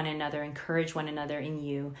and love one another, encourage one another in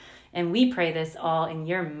you. And we pray this all in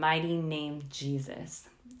your mighty name, Jesus.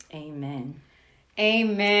 Amen.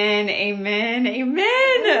 Amen, amen,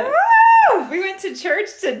 amen. Woo! We went to church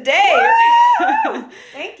today.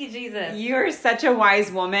 Thank you, Jesus. You are such a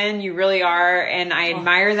wise woman. You really are. And I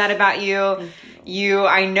admire that about you.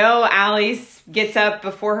 I know Allie gets up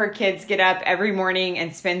before her kids get up every morning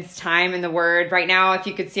and spends time in the Word. Right now, if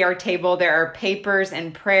you could see our table, there are papers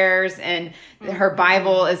and prayers, and her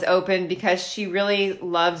Bible is open because she really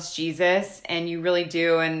loves Jesus, and you really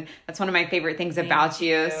do. And that's one of my favorite things about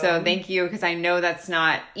you. So thank you, because I know that's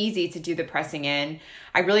not easy to do the pressing in.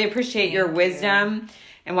 I really appreciate your wisdom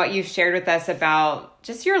and what you've shared with us about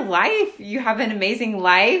just your life. You have an amazing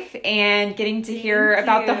life, and getting to hear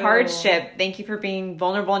about the hardship. Thank you for being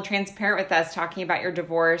vulnerable and transparent with us, talking about your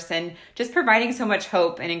divorce, and just providing so much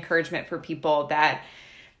hope and encouragement for people that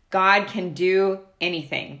God can do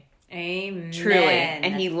anything. Amen. Truly.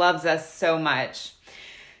 And he loves us so much.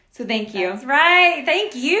 So thank you. That's right.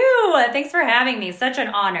 Thank you. Thanks for having me. Such an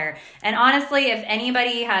honor. And honestly, if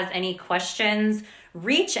anybody has any questions,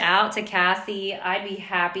 reach out to Cassie. I'd be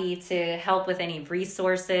happy to help with any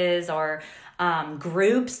resources or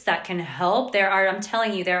groups that can help. I'm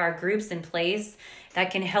telling you, there are groups in place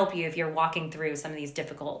that can help you if you're walking through some of these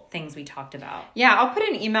difficult things we talked about. Yeah, I'll put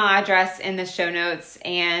an email address in the show notes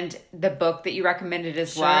and the book that you recommended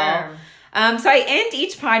as well. So I end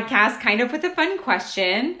each podcast kind of with a fun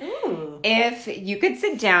question. Ooh. If you could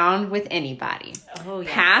sit down with anybody,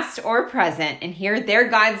 past or present, and hear their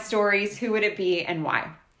God stories, who would it be and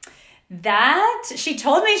why? She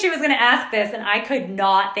told me she was going to ask this, and I could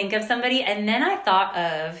not think of somebody. And then I thought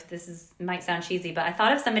of, might sound cheesy, but I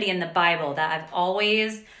thought of somebody in the Bible that I've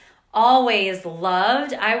always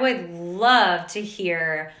loved. I would love to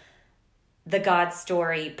hear the God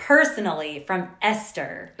story personally from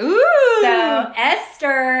Esther. Ooh. So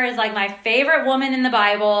Esther is like my favorite woman in the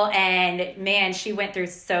Bible, and man, she went through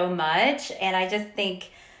so much. And I just think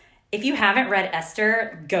if you haven't read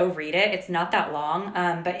Esther, go read it. It's not that long,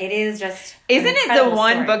 but it is just Isn't it the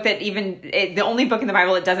one book that the only book in the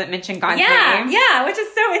Bible that doesn't mention God's name? Yeah, which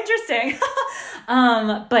is so interesting.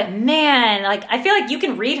 But man, like I feel like you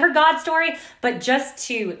can read her God story, but just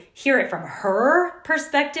to hear it from her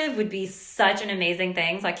perspective would be such an amazing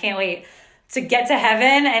thing. So I can't wait to get to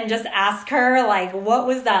heaven and just ask her, like, what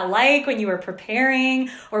was that like when you were preparing,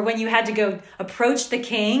 or when you had to go approach the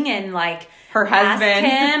king and like her husband,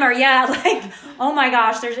 him, or oh my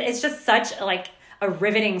gosh, it's just such like a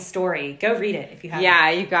riveting story. Go read it if you haven't. Yeah,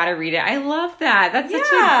 you got to read it. I love that. That's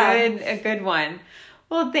such a good one.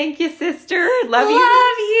 Well, thank you, sister. Love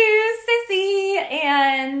you, sissy,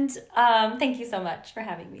 and thank you so much for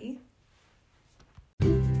having me.